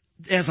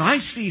 as I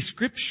see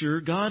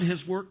Scripture, God has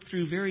worked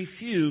through very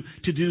few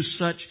to do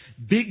such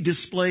big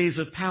displays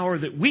of power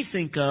that we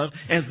think of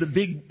as the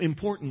big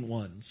important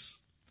ones.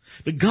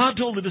 But God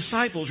told the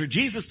disciples, or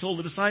Jesus told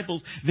the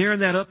disciples there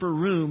in that upper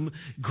room,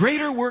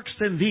 greater works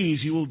than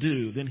these you will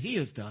do, than He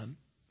has done.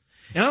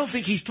 And I don't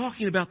think He's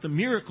talking about the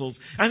miracles.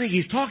 I think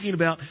He's talking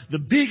about the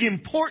big,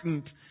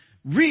 important,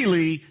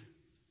 really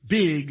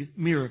big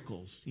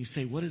miracles. You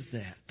say, what is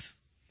that?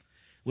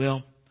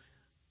 Well,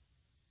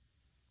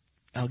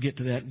 I'll get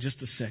to that in just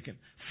a second.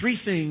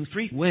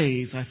 Three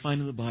ways I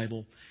find in the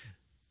Bible,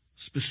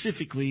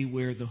 specifically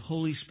where the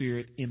Holy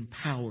Spirit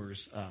empowers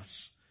us.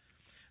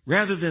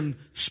 Rather than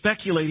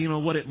speculating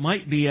on what it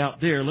might be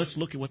out there, let's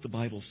look at what the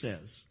Bible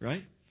says,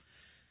 right?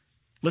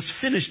 Let's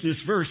finish this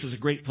verse as a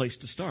great place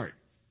to start.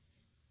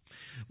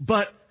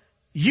 But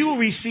you will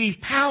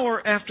receive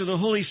power after the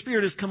Holy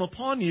Spirit has come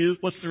upon you.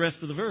 What's the rest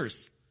of the verse?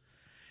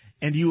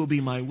 And you will be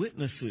my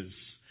witnesses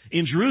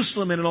in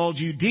Jerusalem and in all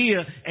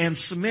Judea and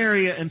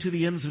Samaria and to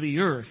the ends of the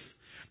earth.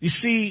 You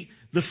see,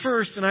 the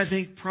first, and I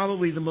think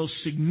probably the most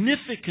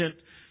significant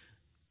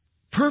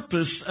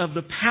purpose of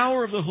the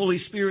power of the Holy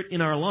Spirit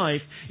in our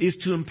life is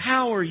to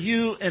empower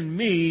you and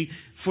me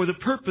for the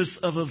purpose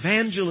of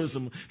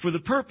evangelism, for the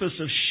purpose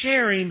of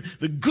sharing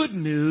the good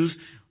news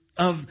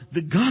of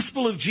the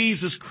gospel of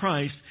Jesus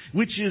Christ,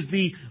 which is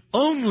the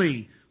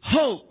only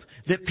hope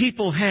that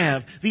people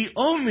have, the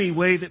only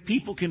way that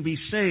people can be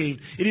saved.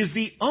 It is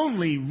the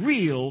only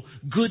real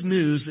good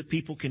news that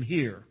people can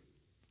hear.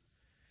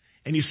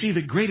 And you see,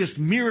 the greatest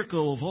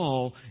miracle of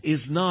all is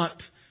not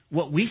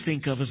what we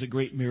think of as a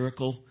great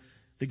miracle.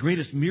 The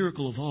greatest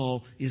miracle of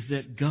all is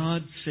that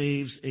God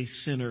saves a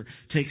sinner,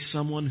 takes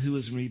someone who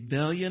is in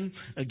rebellion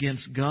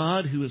against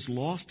God, who is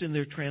lost in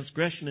their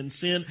transgression and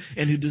sin,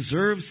 and who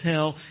deserves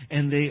hell,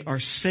 and they are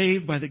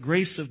saved by the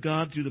grace of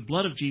God through the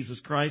blood of Jesus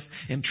Christ,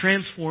 and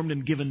transformed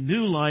and given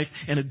new life,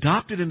 and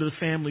adopted into the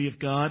family of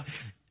God,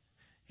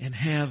 and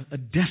have a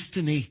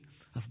destiny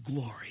of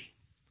glory.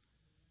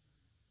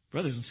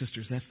 Brothers and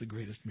sisters, that's the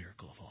greatest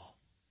miracle of all.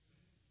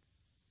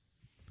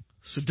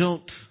 So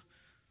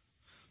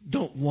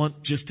don't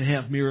want just to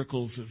have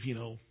miracles of,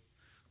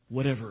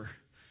 whatever.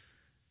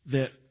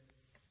 That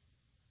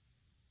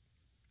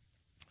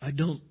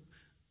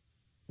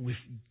if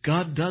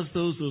God does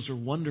those are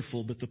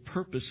wonderful, but the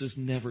purpose is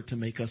never to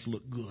make us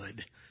look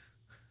good.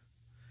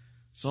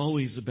 It's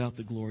always about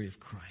the glory of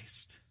Christ.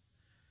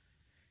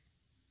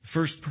 The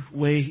first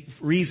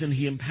reason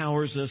He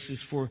empowers us is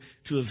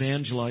to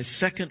evangelize.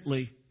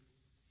 Secondly,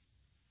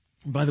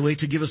 by the way,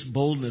 to give us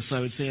boldness,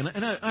 I would say, and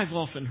I've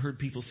often heard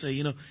people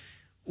say,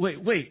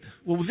 wait.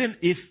 Well, then,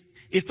 if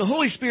the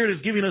Holy Spirit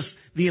is giving us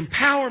the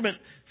empowerment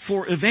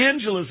for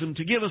evangelism,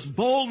 to give us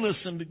boldness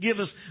and to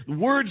give us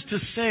words to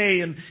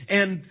say,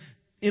 and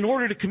in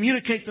order to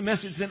communicate the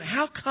message, then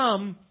how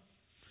come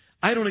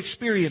I don't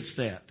experience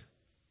that?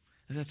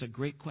 And that's a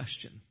great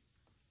question.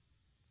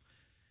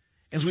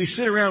 As we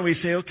sit around, we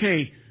say,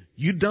 okay,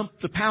 you dump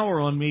the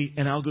power on me,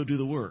 and I'll go do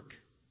the work.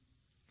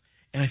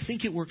 And I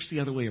think it works the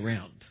other way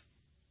around.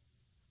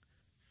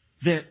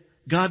 That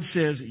God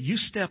says, you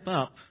step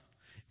up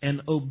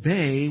and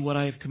obey what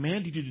I have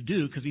commanded you to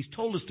do, because He's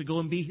told us to go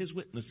and be His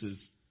witnesses.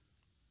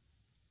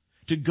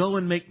 To go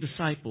and make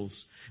disciples.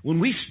 When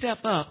we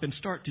step up and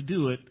start to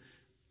do it,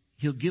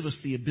 He'll give us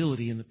the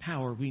ability and the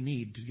power we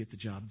need to get the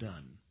job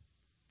done.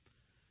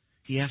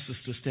 He asks us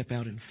to step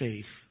out in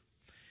faith.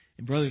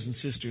 And brothers and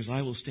sisters,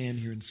 I will stand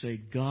here and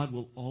say, God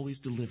will always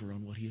deliver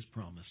on what He has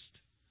promised.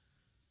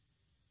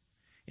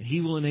 And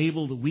He will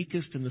enable the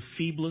weakest and the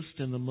feeblest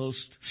and the most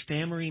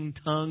stammering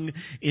tongue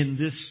in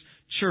this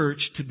church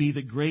to be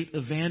the great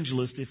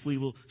evangelist if we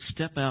will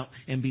step out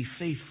and be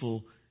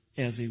faithful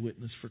as a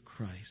witness for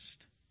Christ.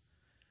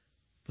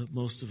 But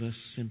most of us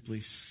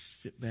simply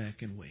sit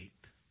back and wait.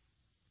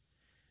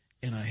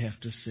 And I have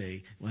to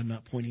say, well, I'm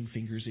not pointing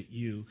fingers at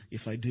you.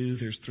 If I do,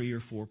 there's 3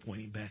 or 4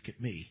 pointing back at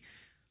me.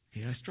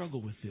 Okay, I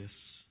struggle with this.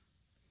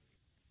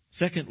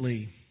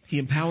 Secondly, He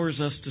empowers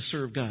us to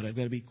serve God. I've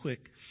got to be quick.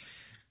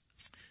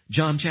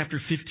 John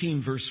chapter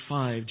 15, verse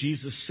 5,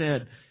 Jesus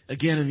said,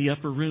 again in the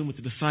upper room with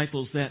the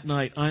disciples that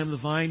night, I am the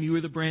vine, you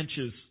are the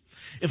branches.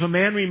 If a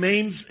man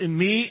remains in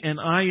me and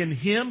I in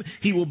him,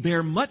 he will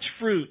bear much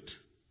fruit.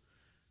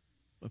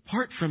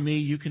 Apart from me,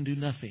 you can do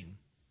nothing.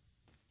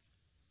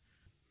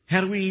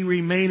 How do we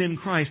remain in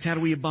Christ? How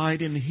do we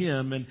abide in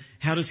Him? And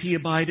how does He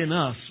abide in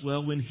us?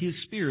 Well, when His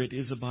Spirit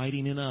is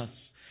abiding in us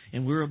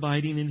and we're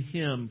abiding in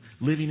Him,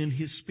 living in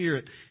His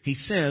Spirit, He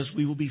says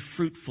we will be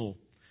fruitful.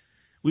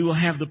 We will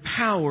have the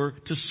power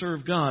to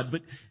serve God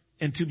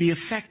and to be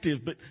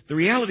effective. But the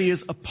reality is,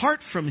 apart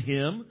from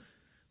Him,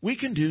 we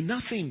can do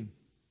nothing.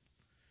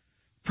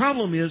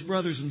 Problem is,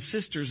 brothers and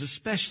sisters,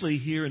 especially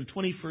here in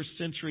 21st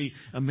century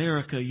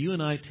America, you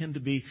and I tend to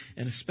be,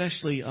 and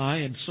especially I,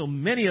 and so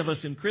many of us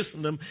in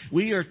Christendom,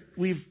 we are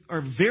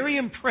very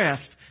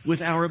impressed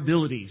with our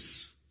abilities.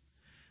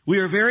 We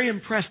are very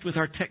impressed with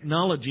our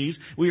technologies.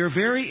 We are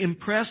very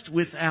impressed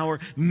with our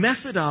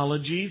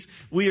methodologies.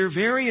 We are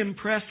very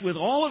impressed with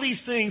all of these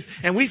things,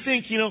 and we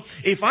think,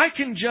 if I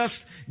can just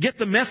get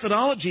the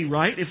methodology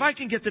right, if I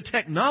can get the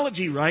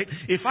technology right,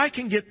 if I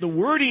can get the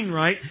wording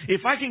right,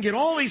 if I can get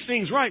all these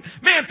things right,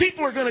 man,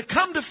 people are going to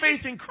come to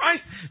faith in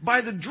Christ by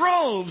the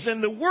droves,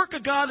 and the work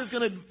of God is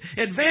going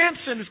to advance,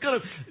 and it's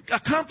going to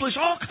accomplish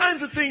all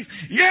kinds of things.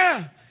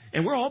 Yeah!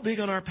 And we're all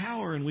big on our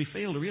power, and we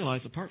fail to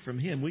realize apart from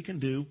Him, we can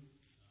do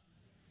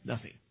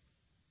nothing.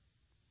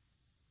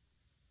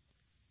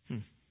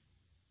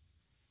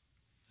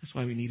 That's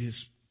why we need His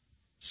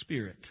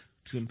Spirit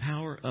to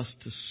empower us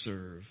to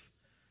serve.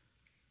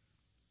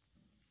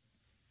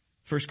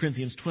 1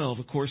 Corinthians 12,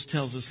 of course,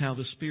 tells us how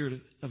the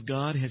Spirit of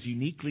God has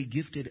uniquely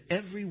gifted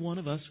every one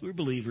of us who are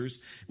believers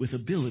with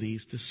abilities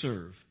to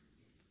serve,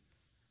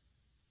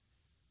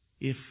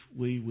 if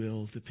we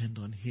will depend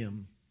on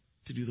Him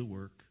to do the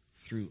work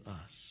through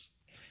us.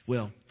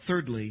 Well,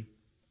 thirdly,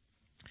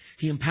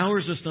 He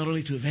empowers us not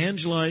only to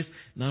evangelize,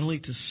 not only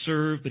to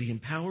serve, but He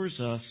empowers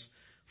us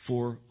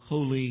for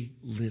holy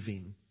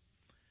living.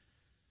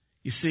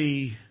 You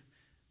see,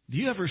 do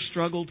you ever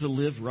struggle to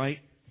live right?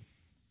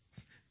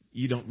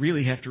 You don't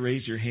really have to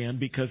raise your hand,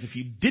 because if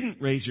you didn't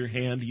raise your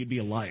hand, you'd be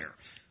a liar.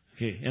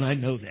 Okay, and I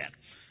know that.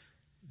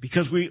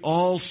 Because we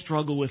all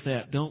struggle with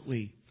that, don't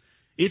we?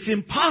 It's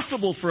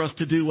impossible for us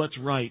to do what's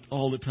right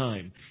all the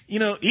time.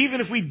 Even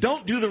if we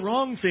don't do the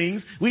wrong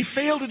things, we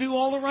fail to do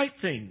all the right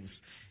things.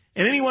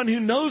 And anyone who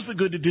knows the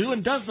good to do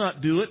and does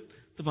not do it,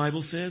 the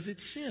Bible says it's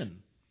sin.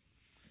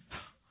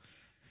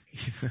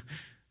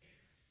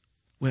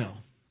 Well,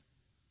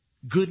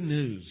 good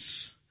news.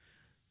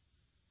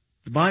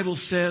 The Bible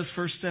says,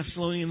 1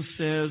 Thessalonians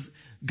says,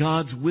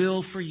 God's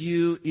will for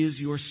you is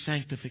your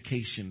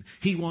sanctification.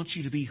 He wants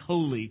you to be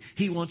holy.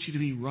 He wants you to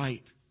be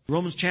right.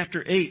 Romans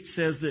chapter 8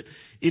 says that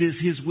it is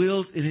His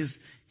will,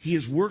 He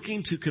is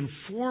working to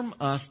conform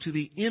us to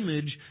the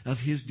image of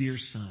His dear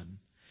Son.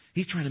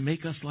 He's trying to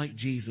make us like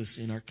Jesus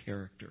in our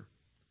character.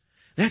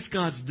 That's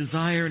God's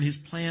desire and His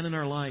plan in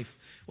our life.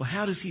 Well,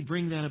 how does He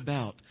bring that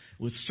about?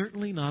 Well, it's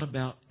certainly not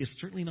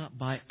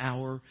by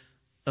our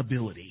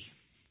ability.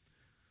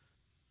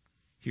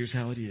 Here's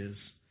how it is.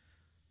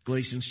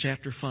 Galatians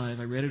chapter 5,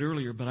 I read it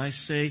earlier, but I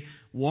say,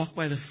 walk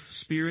by the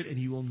Spirit and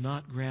you will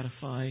not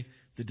gratify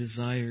the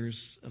desires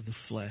of the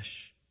flesh.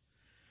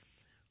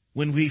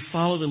 When we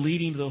follow the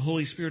leading of the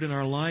Holy Spirit in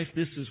our life,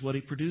 this is what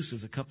He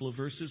produces. A couple of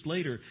verses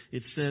later,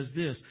 it says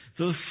this.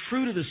 The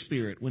fruit of the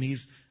Spirit,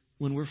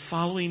 when we're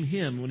following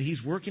Him, when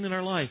He's working in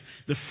our life,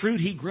 the fruit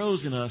He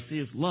grows in us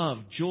is love,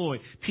 joy,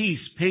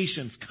 peace,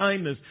 patience,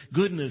 kindness,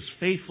 goodness,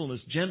 faithfulness,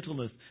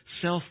 gentleness,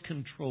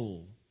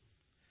 self-control.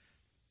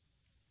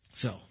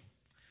 So,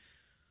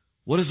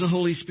 what does the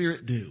Holy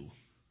Spirit do?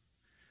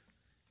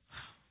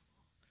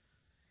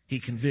 He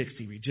convicts,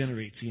 He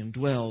regenerates, He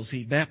indwells,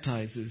 He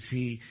baptizes,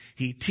 He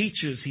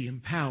teaches, He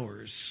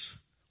empowers.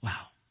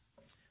 Wow,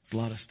 it's a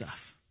lot of stuff.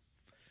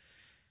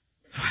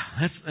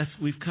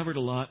 We've covered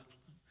a lot,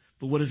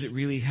 but what is it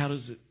really?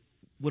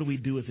 What do we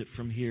do with it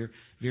from here?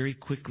 Very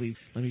quickly,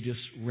 let me just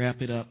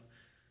wrap it up.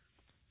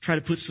 Try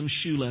to put some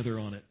shoe leather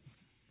on it.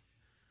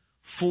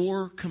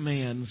 4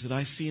 commands that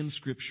I see in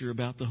Scripture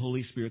about the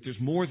Holy Spirit. There's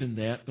more than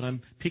that, but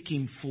I'm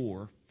picking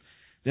 4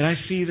 that I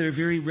see that are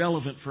very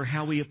relevant for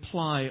how we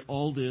apply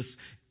all this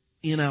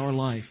in our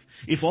life.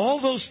 If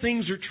all those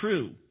things are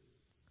true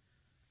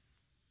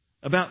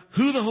about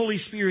who the Holy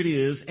Spirit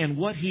is and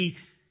what He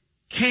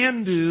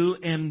can do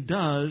and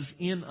does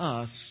in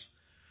us,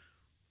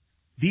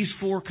 these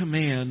 4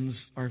 commands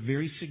are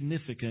very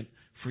significant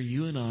for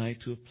you and I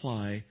to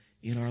apply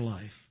in our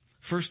life.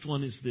 First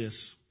one is this.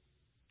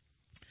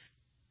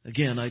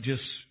 Again, I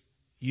just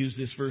used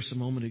this verse a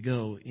moment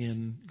ago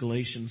in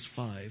Galatians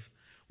 5.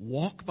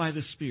 Walk by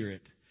the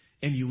Spirit,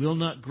 and you will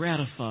not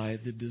gratify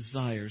the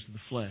desires of the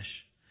flesh.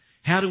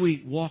 How do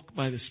we walk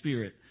by the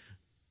Spirit?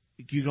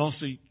 You could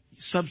also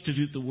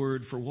substitute the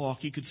word for walk.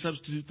 You could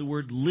substitute the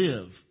word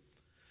live.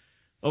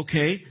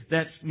 Okay,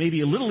 that's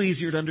maybe a little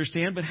easier to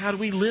understand, but how do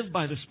we live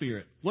by the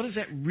Spirit? What does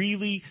that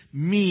really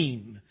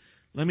mean?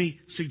 Let me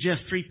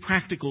suggest 3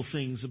 practical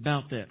things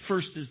about that.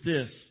 First is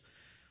this.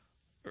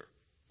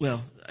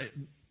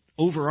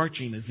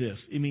 Overarching is this.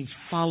 It means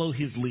follow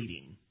His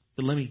leading.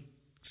 But let me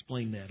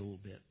explain that a little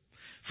bit.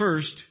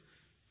 First,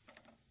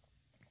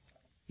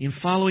 in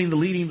following the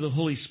leading of the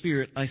Holy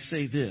Spirit, I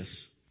say this.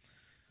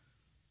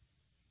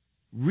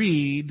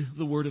 Read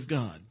the Word of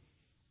God.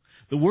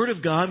 The Word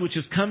of God, which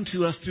has come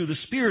to us through the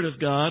Spirit of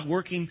God,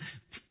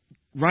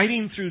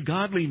 writing through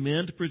godly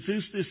men to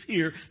produce this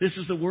here. This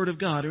is the Word of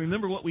God. And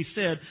remember what we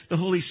said, the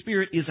Holy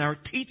Spirit is our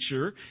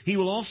teacher. He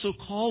will also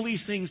call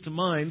these things to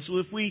mind. So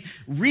if we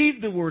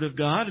read the Word of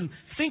God and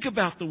think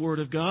about the Word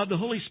of God, the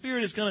Holy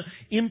Spirit is going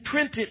to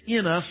imprint it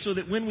in us so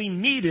that when we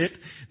need it,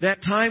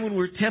 that time when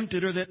we're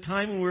tempted, or that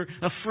time when we're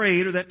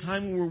afraid, or that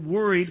time when we're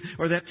worried,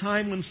 or that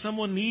time when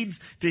someone needs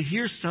to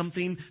hear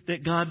something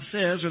that God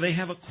says, or they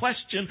have a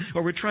question,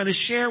 or we're trying to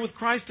share with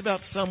Christ about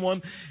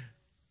someone,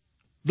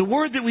 the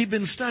Word that we've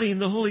been studying,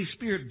 the Holy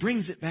Spirit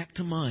brings it back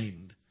to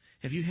mind.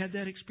 Have you had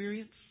that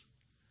experience?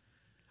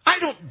 I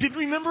didn't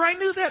remember I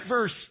knew that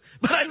verse,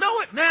 but I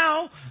know it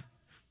now.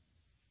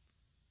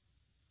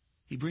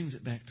 He brings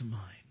it back to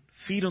mind.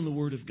 Feed on the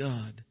Word of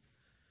God.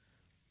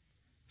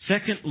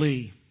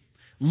 Secondly,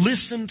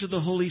 listen to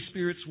the Holy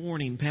Spirit's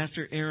warning.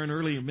 Pastor Aaron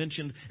earlier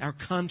mentioned our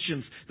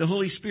conscience. The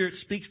Holy Spirit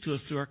speaks to us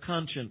through our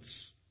conscience.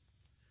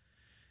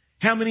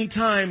 How many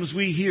times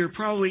we hear,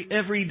 probably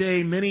every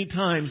day, many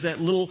times, that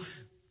little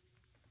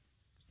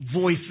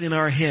voice in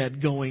our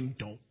head going,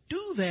 don't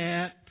do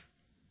that.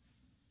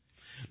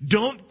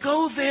 Don't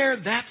go there.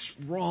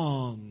 That's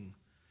wrong.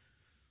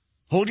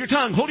 Hold your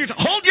tongue. Hold your tongue.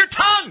 Hold your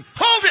tongue.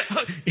 Hold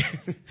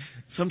it.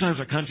 Sometimes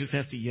our conscience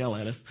has to yell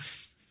at us.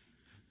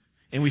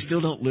 And we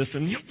still don't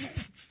listen.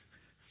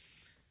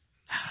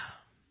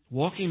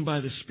 Walking by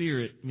the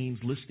Spirit means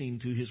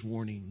listening to His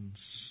warnings.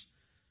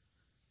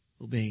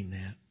 Obeying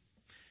that.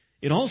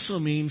 It also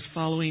means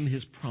following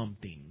His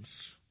promptings.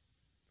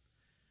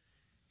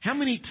 How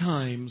many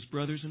times,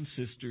 brothers and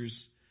sisters,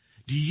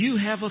 do you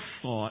have a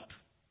thought,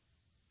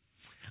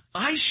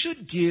 I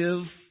should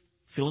give,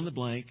 fill in the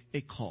blank,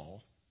 a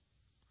call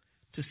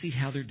to see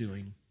how they're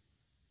doing?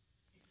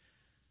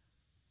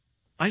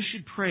 I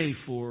should pray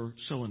for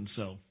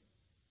so-and-so.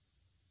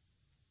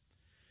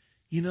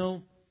 You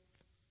know,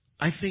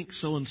 I think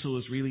so-and-so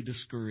is really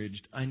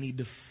discouraged. I need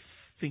to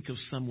think of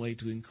some way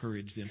to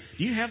encourage them.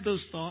 Do you have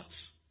those thoughts?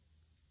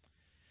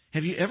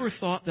 Have you ever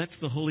thought that's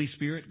the Holy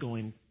Spirit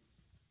going?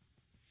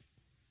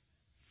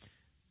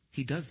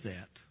 He does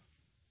that.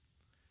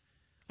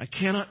 I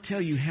cannot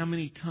tell you how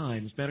many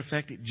times, matter of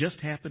fact, it just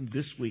happened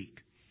this week,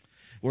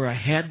 where I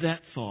had that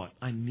thought,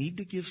 I need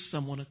to give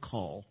someone a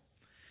call.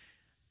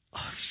 Oh,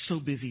 I'm so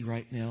busy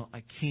right now,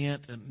 I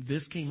can't, and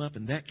this came up,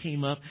 and that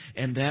came up,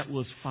 and that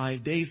was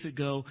 5 days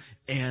ago,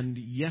 and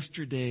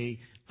yesterday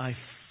I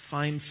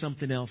find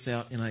something else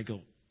out, and I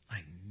go, I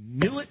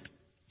knew it.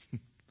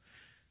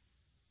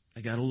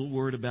 I got a little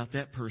word about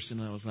that person,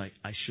 and I was like,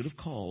 I should have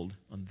called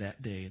on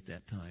that day at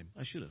that time.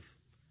 I should have.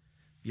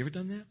 You ever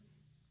done that?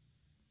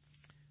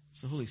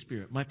 It's the Holy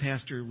Spirit. My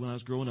pastor, when I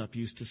was growing up,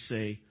 used to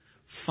say,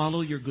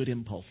 follow your good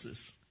impulses.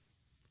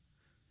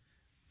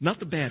 Not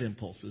the bad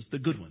impulses, the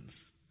good ones.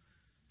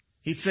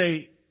 He'd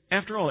say,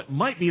 after all, it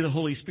might be the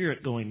Holy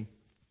Spirit going.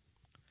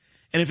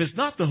 And if it's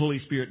not the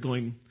Holy Spirit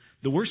going,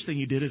 the worst thing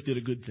you did is did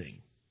a good thing.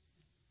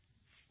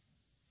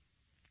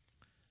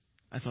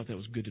 I thought that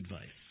was good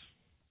advice.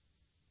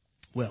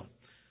 Well,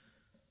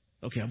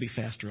 okay, I'll be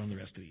faster on the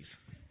rest of these.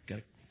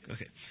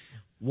 Okay.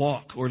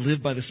 Walk or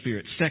live by the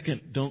Spirit.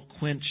 Second, don't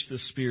quench the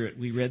Spirit.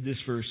 We read this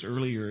verse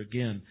earlier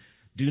again.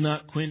 Do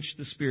not quench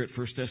the Spirit,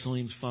 1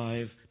 Thessalonians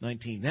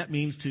 5:19. That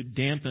means to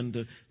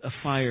dampen a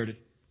fire, to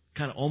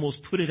kind of almost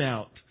put it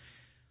out.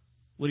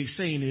 What he's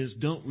saying is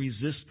don't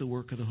resist the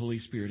work of the Holy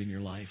Spirit in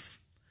your life.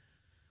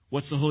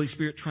 What's the Holy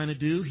Spirit trying to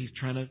do? He's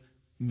trying to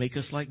make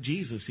us like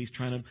Jesus. He's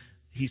trying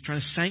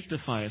to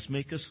sanctify us,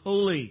 make us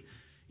holy.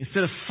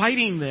 Instead of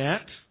fighting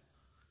that,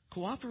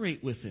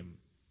 cooperate with Him.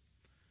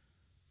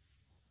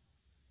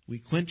 We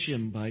quench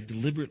Him by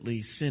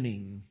deliberately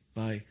sinning,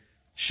 by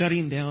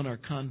shutting down our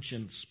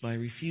conscience, by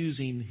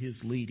refusing His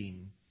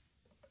leading.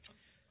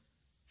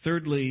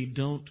 Thirdly,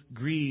 don't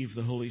grieve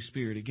the Holy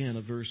Spirit. Again,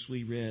 a verse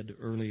we read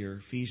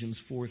earlier, Ephesians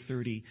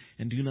 4:30,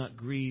 and do not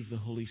grieve the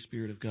Holy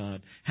Spirit of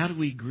God. How do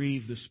we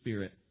grieve the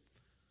Spirit?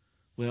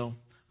 Well,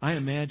 I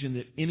imagine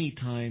that any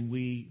time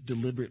we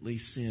deliberately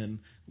sin,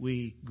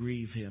 we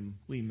grieve Him.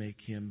 We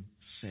make Him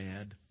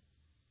sad.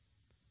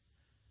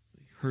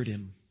 We hurt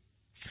Him.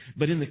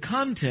 But in the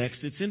context,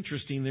 it's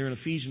interesting there in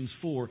Ephesians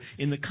 4.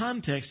 In the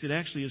context, it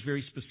actually is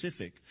very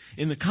specific.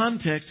 In the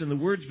context, in the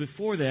words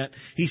before that,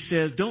 he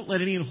says, don't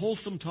let any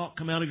unwholesome talk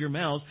come out of your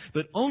mouths,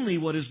 but only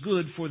what is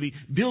good for the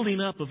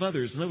building up of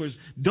others. In other words,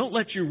 don't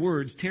let your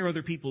words tear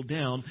other people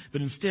down,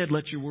 but instead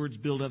let your words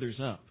build others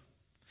up.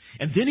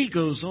 And then he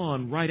goes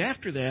on right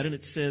after that, and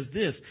it says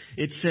this.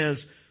 It says,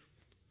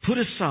 put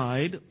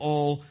aside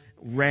all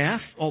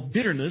wrath, all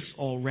bitterness,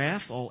 all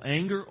wrath, all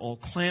anger, all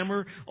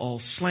clamor,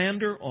 all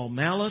slander, all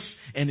malice,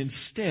 and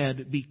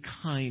instead be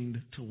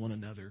kind to one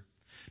another,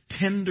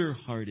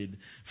 tender-hearted,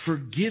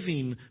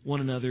 forgiving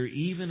one another,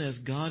 even as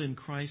God in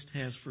Christ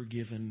has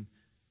forgiven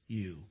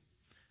you.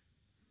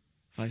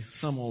 If I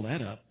sum all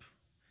that up,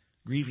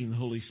 grieving the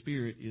Holy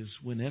Spirit is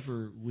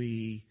whenever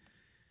we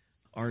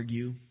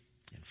argue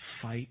and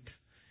fight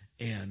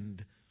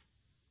and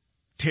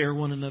tear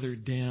one another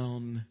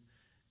down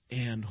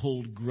and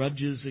hold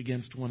grudges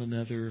against one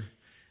another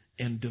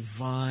and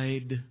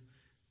divide.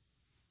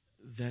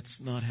 That's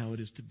not how it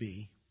is to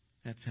be.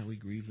 That's how we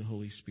grieve the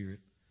Holy Spirit.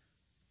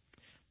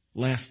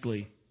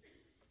 Lastly,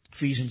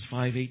 Ephesians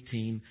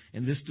 5:18,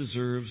 and this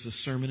deserves a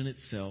sermon in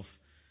itself,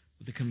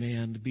 with the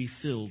command, be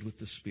filled with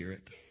the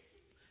Spirit.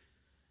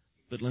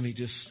 But let me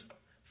just,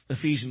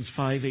 Ephesians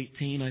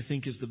 5:18, I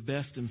think, is the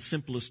best and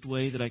simplest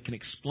way that I can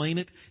explain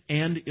it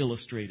and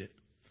illustrate it.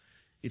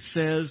 It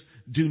says,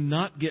 do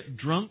not get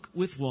drunk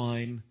with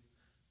wine,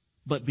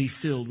 but be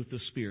filled with the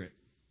Spirit.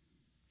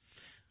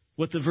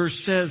 What the verse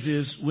says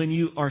is, when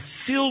you are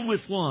filled with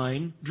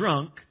wine,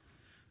 drunk,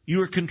 you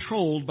are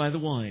controlled by the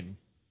wine.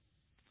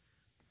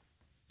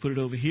 Put it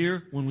over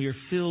here. When we are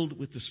filled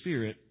with the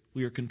Spirit,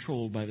 we are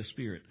controlled by the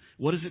Spirit.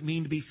 What does it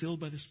mean to be filled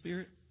by the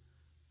Spirit?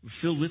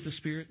 Filled with the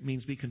Spirit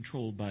means be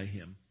controlled by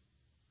Him.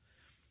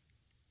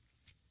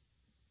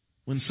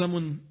 When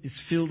someone is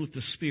filled with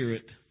the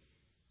Spirit,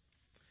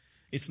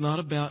 it's not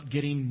about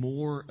getting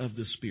more of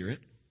the Spirit.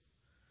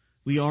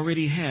 We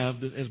already have,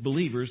 as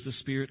believers, the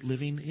Spirit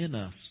living in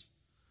us.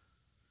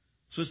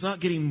 So it's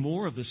not getting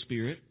more of the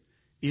Spirit.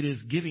 It is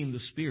giving the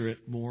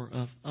Spirit more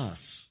of us,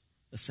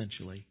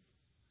 essentially.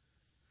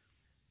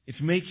 It's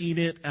making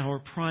it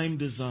our prime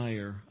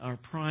desire, our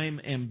prime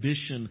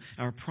ambition,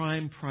 our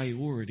prime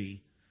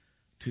priority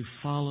to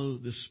follow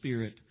the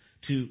Spirit,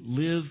 to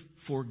live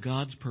for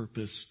God's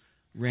purpose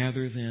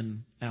rather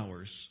than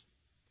ours.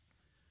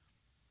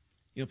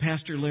 You know,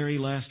 Pastor Larry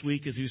last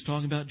week, as he was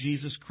talking about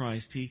Jesus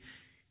Christ,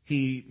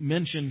 he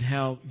mentioned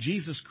how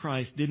Jesus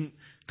Christ didn't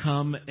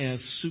come as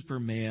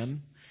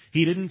Superman.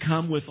 He didn't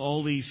come with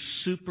all these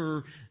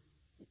super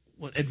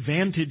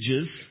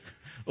advantages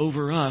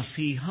over us.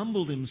 He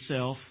humbled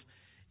Himself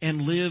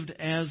and lived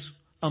as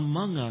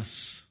among us,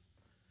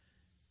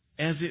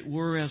 as it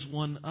were, as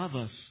one of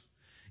us.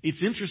 It's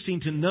interesting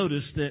to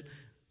notice that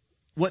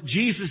what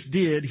Jesus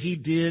did, He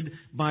did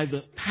by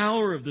the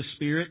power of the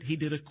Spirit. He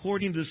did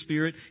according to the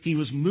Spirit. He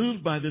was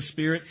moved by the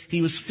Spirit.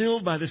 He was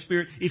filled by the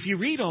Spirit. If you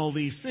read all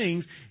these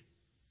things,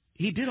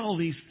 He did all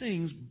these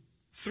things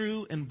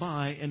through and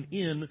by and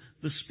in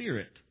the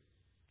Spirit.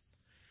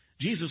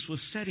 Jesus was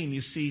setting,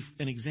 you see,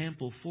 an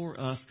example for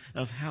us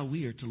of how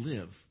we are to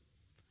live.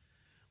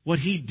 What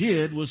He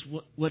did was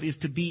what is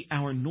to be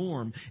our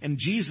norm. And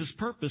Jesus'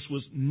 purpose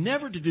was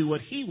never to do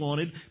what He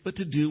wanted, but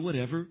to do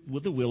whatever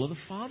the will of the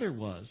Father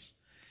was.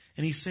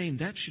 And He's saying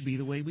that should be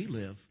the way we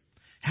live.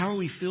 How are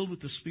we filled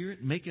with the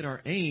Spirit? Make it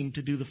our aim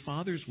to do the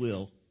Father's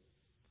will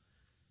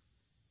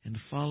and to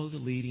follow the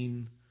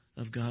leading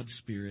of God's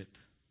Spirit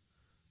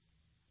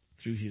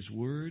through His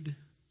Word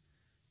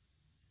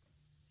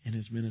and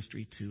His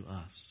ministry to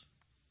us.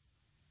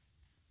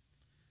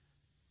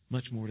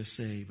 Much more to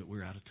say, but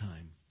we're out of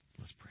time.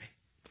 Let's pray.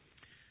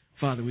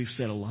 Father, we've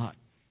said a lot.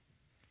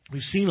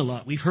 We've seen a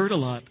lot. We've heard a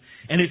lot.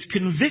 And it's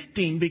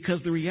convicting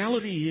because the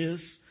reality is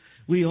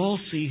we all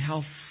see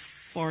how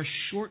far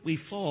short we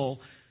fall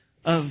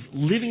of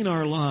living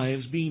our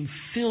lives, being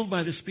filled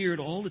by the Spirit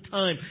all the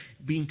time,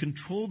 being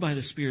controlled by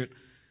the Spirit,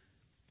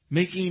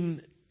 making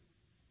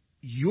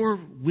Your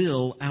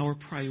will our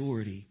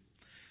priority.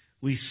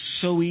 We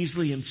so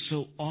easily and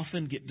so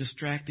often get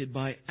distracted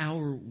by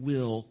our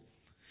will.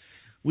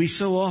 We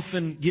so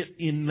often get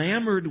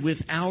enamored with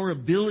our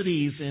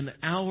abilities and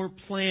our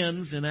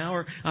plans and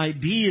our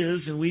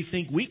ideas, and we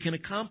think we can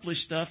accomplish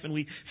stuff, and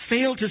we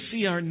fail to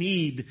see our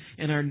need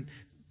and our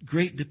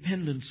great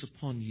dependence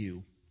upon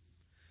You.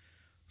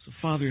 So,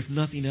 Father, if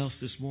nothing else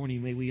this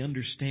morning, may we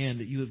understand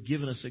that You have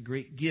given us a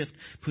great gift,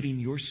 putting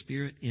Your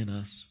Spirit in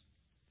us.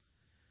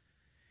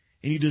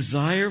 And You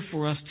desire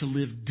for us to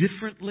live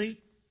differently,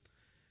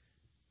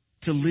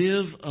 to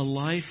live a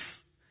life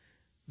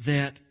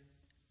that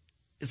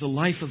is a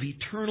life of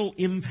eternal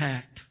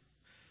impact,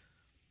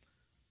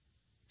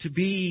 to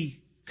be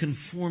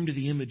conformed to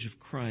the image of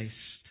Christ.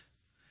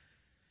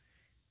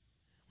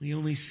 We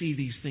only see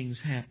these things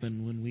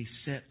happen when we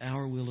set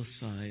our will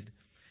aside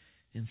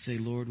and say,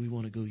 Lord, we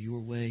want to go Your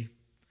way.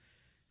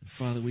 And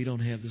Father, we don't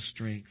have the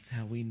strength.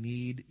 How we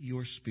need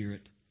Your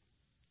Spirit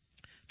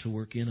to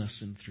work in us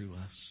and through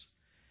us.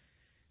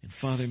 And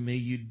Father, may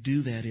You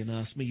do that in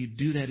us. May You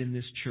do that in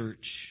this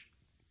church.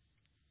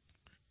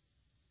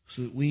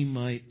 so that we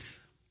might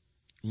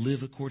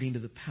live according to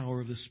the power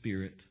of the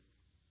Spirit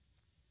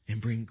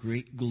and bring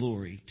great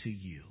glory to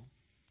you.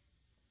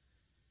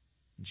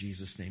 In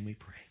Jesus' name we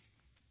pray.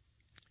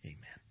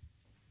 Amen.